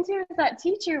that's the thing too, is that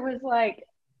teacher was like,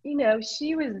 you know,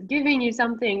 she was giving you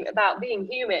something about being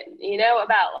human, you know,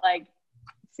 about like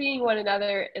seeing one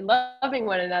another and loving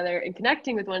one another and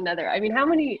connecting with one another. I mean, how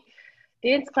many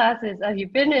dance classes have you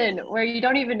been in where you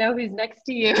don't even know who's next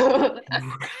to you?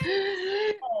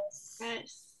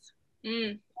 Yes.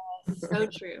 So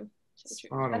true. So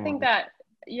true. I think that,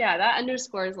 yeah, that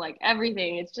underscores like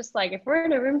everything. It's just like, if we're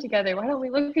in a room together, why don't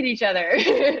we look at each other?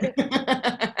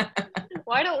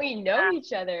 Why don't we know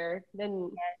each other?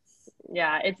 Then,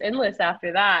 yeah, it's endless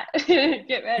after that.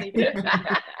 Get ready.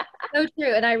 So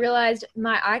true. And I realized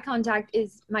my eye contact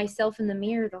is myself in the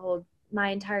mirror my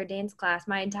entire dance class.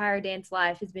 My entire dance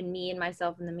life has been me and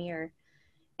myself in the mirror.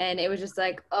 And it was just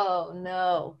like, oh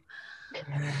no.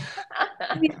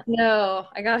 No,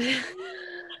 I got it.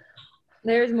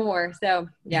 There's more. So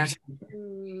yeah.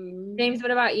 James,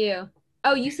 what about you?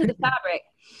 Oh, you said the fabric.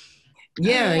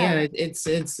 Yeah. It's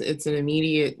an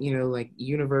immediate, you know, like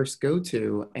universe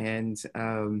go-to. And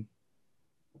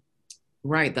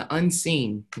Right, the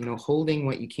unseen, holding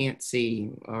what you can't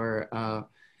see, or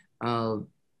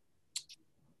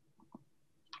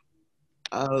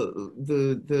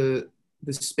the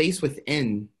space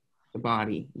within the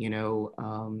body,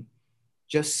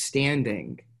 just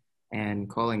standing and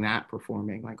calling that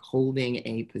performing, like holding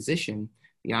a position,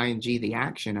 the ing, the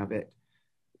action of it,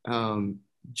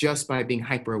 just by being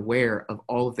hyper aware of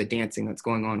all of the dancing that's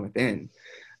going on within,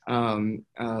 kind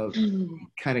of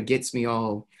gets me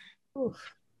all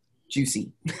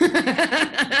juicy,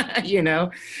 but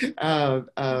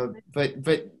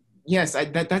yes,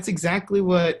 that's exactly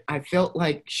what I felt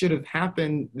like should have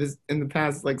happened in the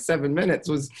past like 7 minutes,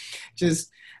 was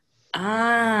just,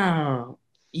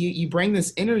 you bring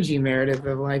this energy, Meredith,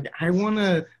 of like, I want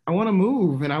to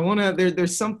move, and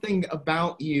there's something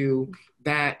about you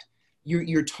that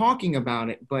you're talking about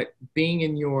it, but being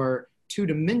in your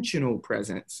two-dimensional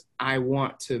presence, I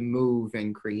want to move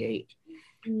and create.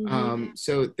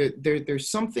 So there's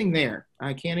something there.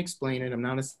 I can't explain it. I'm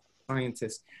not a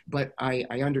scientist, but I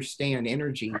understand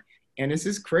energy. And this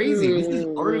is crazy. This is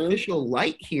artificial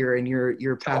light here, and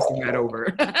you're passing that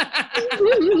over.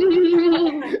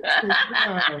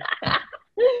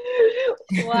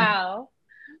 Wow.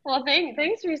 Well,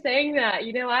 thanks for saying that.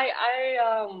 I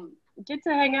get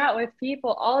to hang out with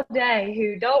people all day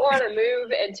who don't want to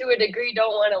move, and to a degree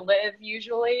don't want to live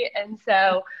usually. And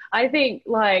so I think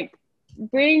like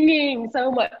bringing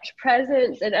so much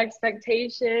presence and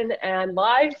expectation and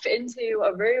life into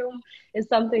a room is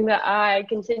something that I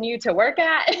continue to work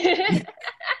at.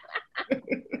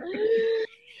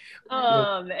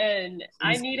 And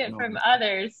I need it from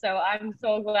others. So I'm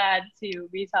so glad to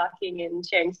be talking and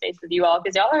sharing space with you all,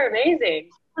 because y'all are amazing.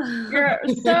 You're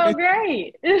so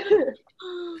great.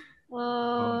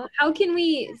 How can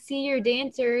we see your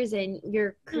dancers and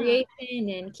your creation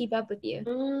and keep up with you?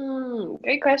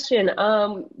 Great question.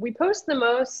 We post the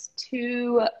most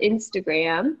to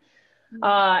Instagram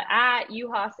at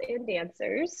UHOS and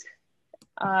Dancers.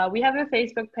 We have a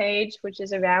Facebook page, which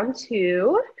is around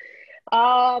 2.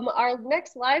 Our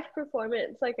next live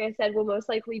performance, like I said, will most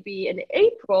likely be in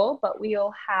April, but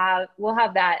we'll have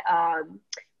that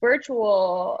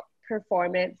virtual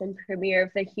performance and premiere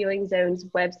of the Healing Zones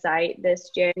website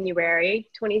this January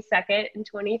 22nd and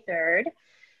 23rd,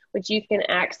 which you can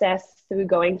access through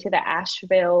going to the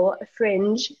Asheville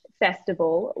Fringe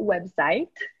Festival website.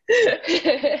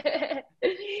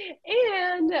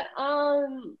 And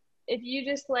if you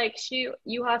just like shoot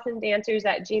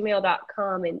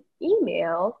uhosanddancers@gmail.com and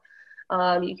email,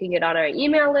 you can get on our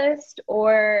email list,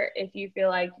 or if you feel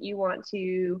like you want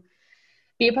to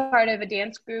be a part of a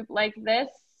dance group like this,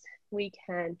 we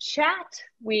can chat.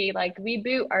 We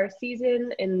reboot our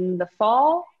season in the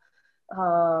fall.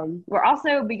 We're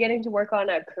also beginning to work on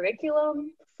a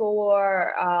curriculum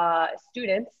for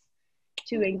students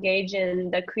to engage in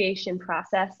the creation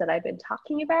process that I've been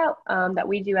talking about, that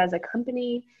we do as a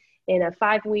company in a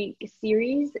 5-week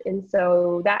series. And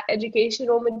so that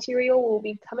educational material will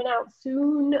be coming out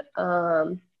soon.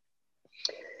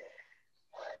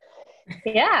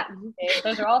 Yeah,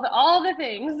 those are all the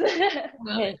things.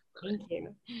 Thank you.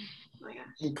 Oh my gosh.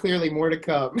 And clearly more to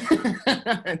come.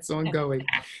 It's ongoing.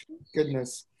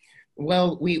 Goodness.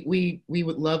 Well, we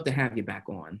would love to have you back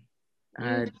on.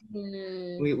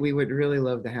 We would really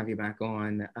love to have you back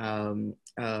on.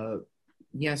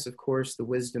 Yes, of course, the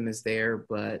wisdom is there,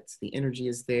 but the energy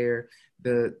is there.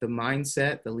 The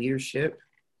mindset, the leadership,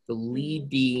 the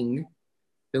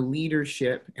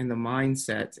leadership and the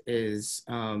mindset is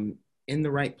in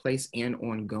the right place and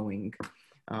ongoing.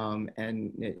 And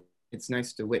it's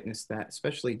nice to witness that,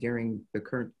 especially during the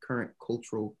current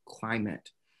cultural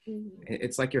climate.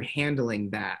 It's like you're handling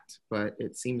that, but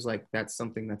it seems like that's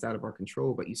something that's out of our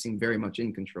control, but you seem very much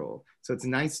in control. So it's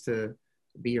nice to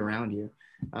be around you.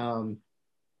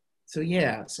 So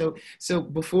yeah, so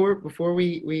before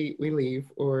we leave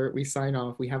or we sign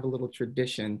off, we have a little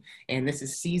tradition, and this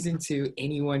is season 2,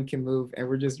 Anyone Can Move, and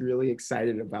we're just really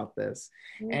excited about this.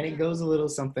 And it goes a little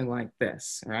something like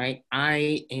this, right?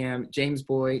 I am James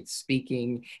Boyd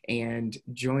speaking, and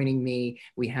joining me,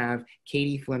 we have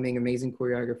Katie Fleming, amazing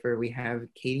choreographer. We have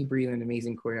Katie Breland,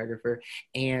 amazing choreographer,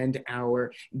 and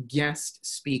our guest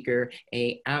speaker,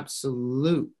 a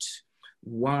absolute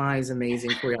wise,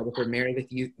 amazing choreographer,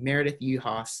 Meredith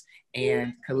UHOS.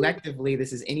 And collectively,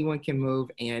 this is Anyone Can Move.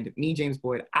 And me, James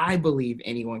Boyd, I believe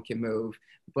anyone can move.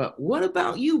 But what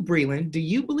about you, Breland? Do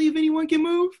you believe anyone can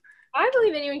move? I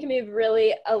believe anyone can move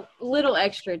really a little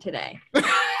extra today.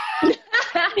 I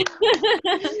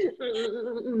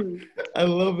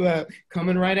love that.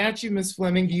 Coming right at you, Miss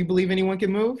Fleming. Do you believe anyone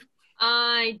can move?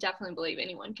 I definitely believe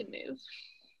anyone can move.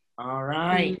 All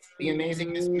right. The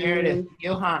amazing Miss Meredith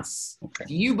Gilhas.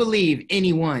 Do you believe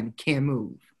anyone can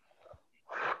move?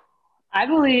 I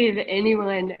believe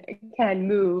anyone can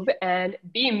move and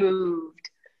be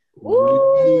moved.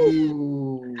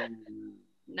 Ooh.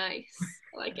 Nice.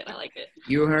 I like it. I like it.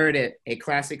 You heard it. A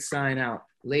classic sign out.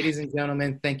 Ladies and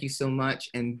gentlemen, thank you so much.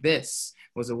 And this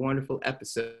was a wonderful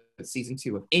episode of season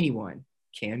 2 of Anyone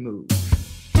Can Move.